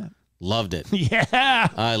thoughts on that? Loved it. Yeah.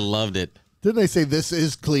 I loved it. Didn't they say this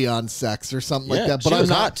is Cleon sex or something like Yeah, that? But she I'm was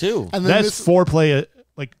not. hot, too. And then That's foreplay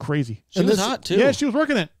like crazy. She And was this- hot, too. Yeah, she was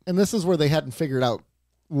working it. and this is where they hadn't figured out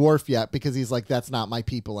Worf yet, because he's like, that's not my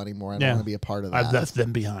people anymore. I don't Yeah. want to be a part of I that. left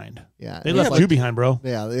them behind. Yeah. They It's left like- you behind, bro.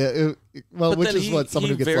 Yeah. Well, But which then is what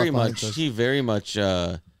someone he who gets very left behind much says. he very much He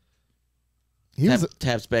was,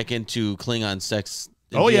 taps back into Klingon sex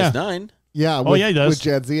in Oh, yeah. DS9. yeah. Oh, yeah, he does. With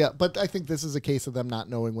Jadzia. But I think this is a case of them not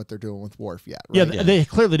knowing what they're doing with Worf yet. Right? Yeah, Yeah. they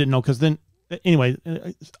clearly didn't know because then, anyway,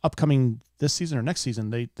 upcoming this season or next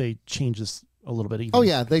season, they change this a little bit. Even. Oh,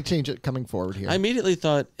 yeah. They change it coming forward here. I immediately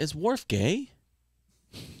thought, is Worf gay?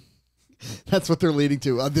 That's what they're leading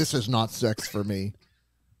to. This is not sex for me.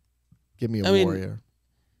 Give me a I mean, warrior.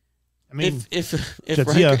 I mean,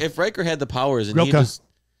 if Riker had the powers and he Rilke. just,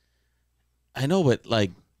 I know, but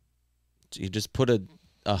like, you just put a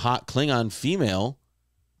hot Klingon female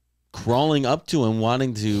crawling up to him,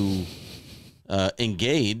 wanting to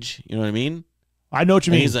engage. You know what I mean? I know what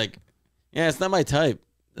you And mean. he's like, yeah, it's not my type.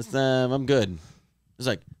 It's I'm good. It's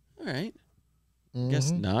like, all right,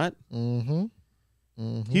 guess not. Mm-hmm.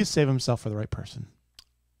 He saved himself for the right person.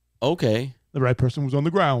 Okay, The right person was on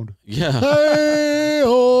the ground. yeah.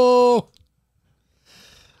 Hey-oh.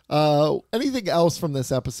 Anything else from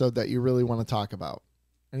this episode that you really want to talk about?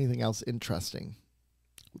 Anything else interesting?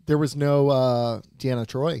 There was no Deanna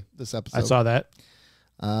Troi this episode. I saw that.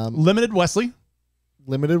 Limited Wesley.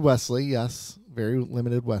 Limited Wesley, yes. Very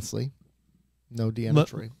limited Wesley. No Deanna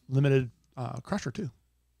Troi. Limited Crusher, too.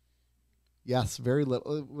 Yes, very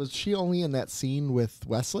little. Was she only in that scene with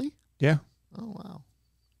Wesley? Yeah. Oh, wow.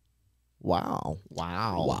 Wow.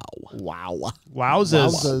 Wow. Wow.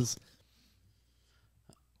 Wowzers. Wowzers.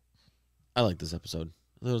 I like this episode.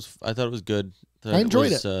 I thought it was good. I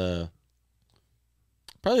enjoyed it.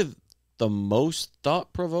 Probably the most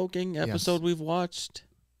thought-provoking episode we've watched.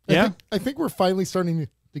 Yeah. I think we're finally starting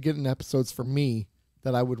to get in episodes for me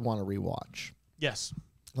that I would want to rewatch. Yes.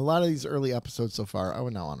 A lot of these early episodes so far, I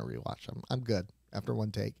would not want to rewatch them. I'm good after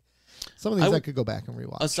one take. Some of these I could go back and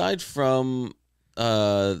rewatch. Aside from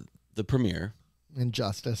the premiere.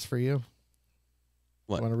 Injustice for you.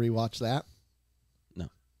 What? Want to rewatch that?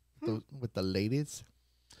 No. With the ladies?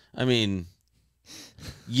 I mean,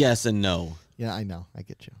 yes and no. Yeah, I know. I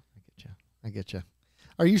get you.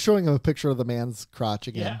 Are you showing him a picture of the man's crotch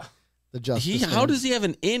again? Yeah. The justice. How does he have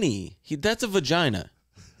an innie? That's a vagina.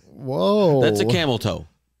 Whoa. That's a camel toe.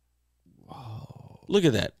 Whoa. Look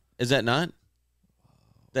at that. Is that not?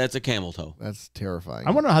 That's a camel toe. That's terrifying.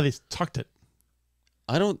 I wonder how they tucked it.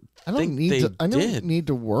 I don't need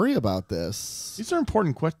to worry about this. These are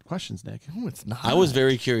important questions, Nick. No, it's not. I was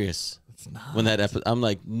very curious. It's not. When that episode, I'm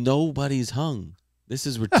like, nobody's hung. This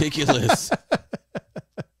is ridiculous.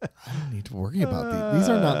 I don't need to worry about these. These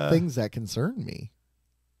are not things that concern me.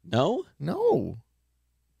 No? No,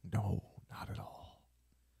 not at all.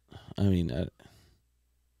 I mean,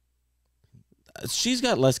 she's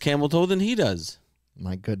got less camel toe than he does.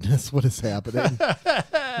 My goodness, what is happening?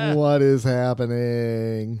 What is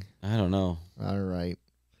happening? I don't know. All right.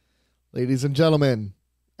 Ladies and gentlemen,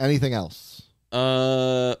 anything else?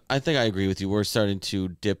 I think I agree with you. We're starting to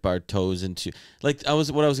dip our toes into what I was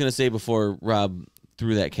going to say before Rob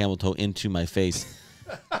threw that camel toe into my face.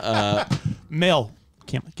 Male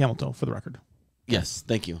camel toe, for the record. Yes,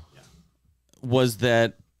 thank you. Yeah. Was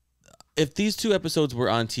that if these 2 episodes were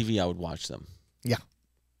on TV, I would watch them. Yeah.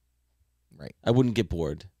 Right. I wouldn't get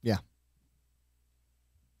bored. Yeah.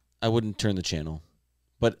 I wouldn't turn the channel.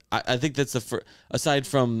 But I think that's aside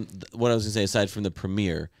from what I was going to say, aside from the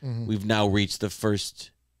premiere, we've now reached the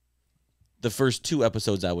first 2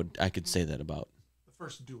 episodes I could say that about. The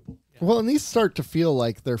first doable. Yeah. Well, and these start to feel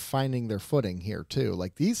like they're finding their footing here too.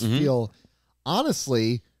 Like these feel,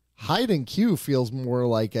 honestly, Hide and Q feels more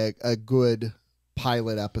like a good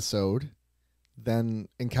pilot episode than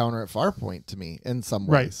Encounter at Farpoint to me in some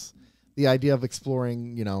ways. Right. The idea of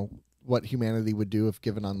exploring, what humanity would do if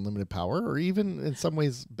given unlimited power, or even in some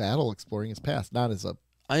ways battle exploring his past, not as a...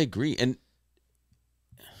 I agree. And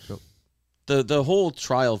the whole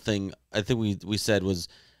trial thing, I think we said was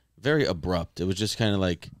very abrupt. It was just kind of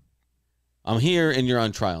like, I'm here and you're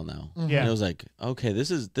on trial now. Yeah. And it was like, okay,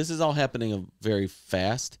 this is all happening very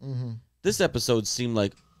fast. This episode seemed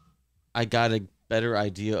like I got a better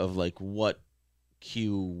idea of like what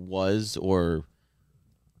Q was, or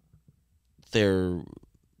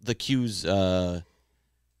the Q's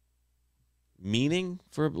meaning,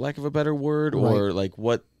 for lack of a better word, or like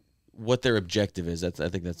what their objective is. I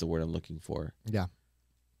think that's the word I'm looking for. Yeah.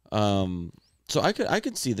 So I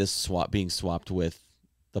could see this being swapped with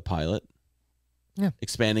the pilot. Yeah.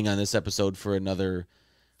 Expanding on this episode for another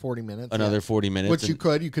 40 minutes. 40 minutes. Which you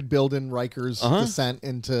could build in Riker's descent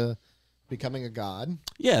into becoming a god.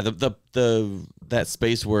 Yeah, that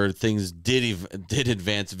space where things did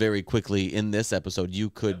advance very quickly in this episode, you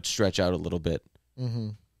could stretch out a little bit.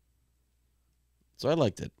 So I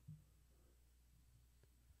liked it.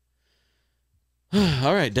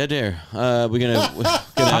 All right, dead air. We're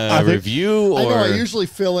gonna review. Or... I know I usually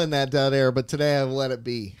fill in that dead air, but today I let it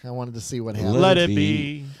be. I wanted to see what happened. Let it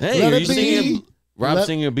be. Hey, are you singing? Rob's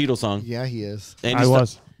singing a Beatles song. Yeah, he is. And I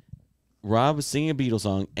was. Rob was singing a Beatles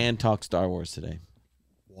song and talk Star Wars today.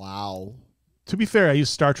 Wow. To be fair, I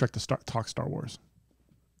used Star Trek to talk Star Wars.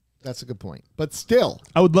 That's a good point. But still,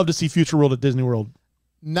 I would love to see Future World at Disney World.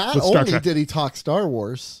 Not only did he talk Star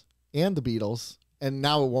Wars and the Beatles, and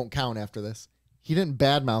now it won't count after this, he didn't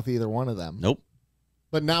badmouth either one of them. Nope.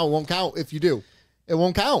 But now it won't count if you do. It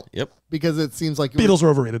won't count. Yep. Because it seems like... Beatles are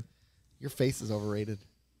overrated. Your face is overrated.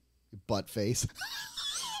 Your butt face.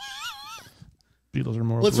 Beatles are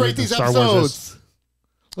more Let's rate these episodes.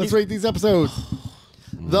 Let's rate these episodes.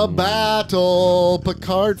 The battle.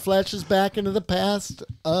 Picard flashes back into the past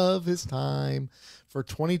of his time for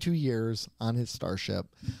 22 years on his starship.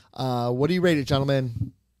 What do you rate it,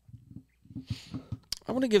 gentlemen?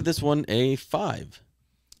 I want to give this one a 5.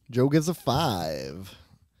 Joe gives a 5.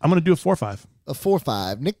 I'm going to do a 4-5. A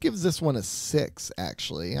 4-5. Nick gives this one a 6,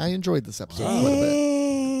 actually. I enjoyed this episode quite a bit.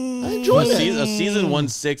 I enjoyed it. A season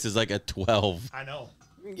 1/6 is like a 12. I know.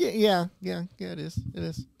 Yeah, it is. It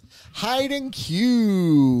is. Hide and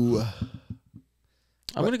Q.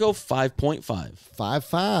 I'm going to go 5.5.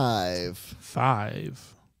 5.5.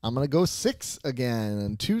 5. I'm going to go 6 again,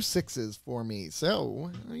 and 2 6s for me.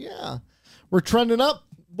 So, yeah. We're trending up,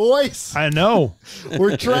 boys. I know.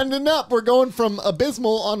 We're trending up. We're going from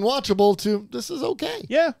abysmal, unwatchable to this is okay.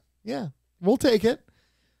 Yeah. Yeah. We'll take it.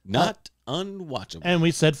 Not unwatchable. And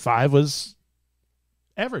we said 5 was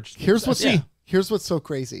average. Here's what's so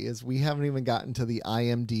crazy is we haven't even gotten to the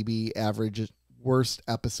IMDb average worst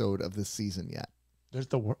episode of this season yet. There's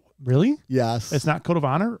really? Yes. It's not Code of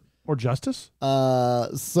Honor or Justice?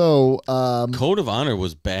 Code of Honor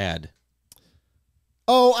was bad.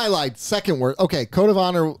 Oh, I lied. Second word. Okay, Code of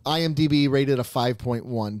Honor IMDb rated a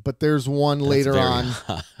 5.1, but there's one later on.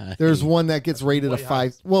 High. There's one that gets rated a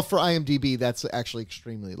 5. Well, for IMDb, that's actually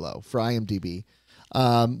extremely low for IMDb.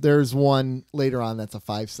 There's one later on that's a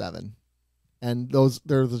 5.7. And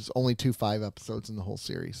there's only 2 5 episodes in the whole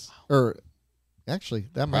series. Or actually,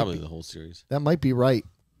 that might Probably be the whole series. That might be right.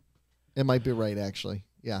 It might be right, actually.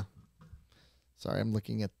 Yeah. Sorry, I'm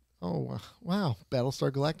looking at. Oh, wow.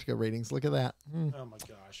 Battlestar Galactica ratings. Look at that. Oh, my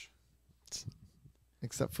gosh.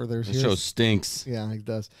 Except for there's The show stinks. Yeah, it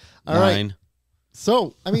does. All right.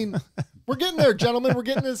 So, I mean, we're getting there, gentlemen. We're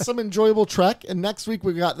getting into some enjoyable Trek. And next week,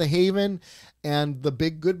 we got The Haven and The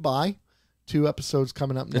Big Goodbye. 2 episodes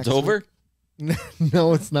coming up next It's over? week.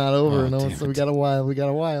 No, it's not over. Oh, No, damn so we it. got a while. We got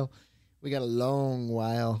a while. We got a long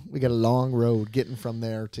while. We got a long road getting from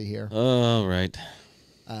there to here. All right.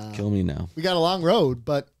 Kill me now. We got a long road,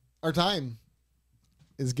 but our time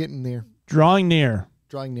is getting near. Drawing near.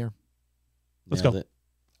 Drawing near. Let's Nailed go. it.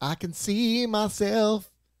 I can see myself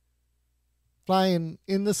flying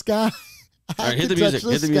in the sky. All right, hit can the music.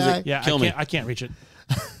 touch Hit the sky. music. Yeah, Kill me. I can't reach it.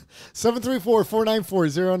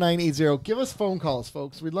 734-494-0980. Give us phone calls,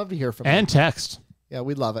 folks. We'd love to hear from you. And text. Yeah,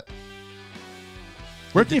 we'd love it.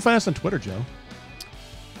 Where can you find us on Twitter, Joe?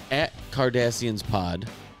 At Cardassians Pod.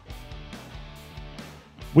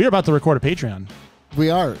 We are about to record a Patreon. We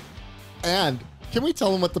are. And can we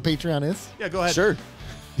tell them what the Patreon is? Yeah, go ahead. Sure.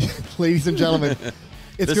 Ladies and gentlemen,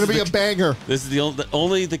 it's This going to is be a banger. This is the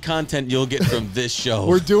only the content you'll get from this show.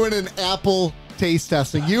 We're doing an Apple taste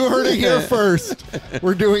testing. You heard it here first.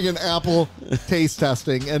 We're doing an Apple taste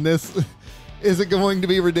testing. And this isn't going to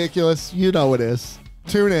be ridiculous. You know it is.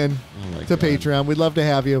 Tune in to Patreon. We'd love to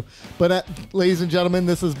have you. But ladies and gentlemen,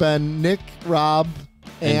 this has been Nick, Rob,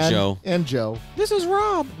 And Joe. And Joe. This is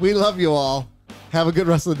Rob. We love you all. Have a good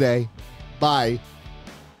rest of the day. Bye.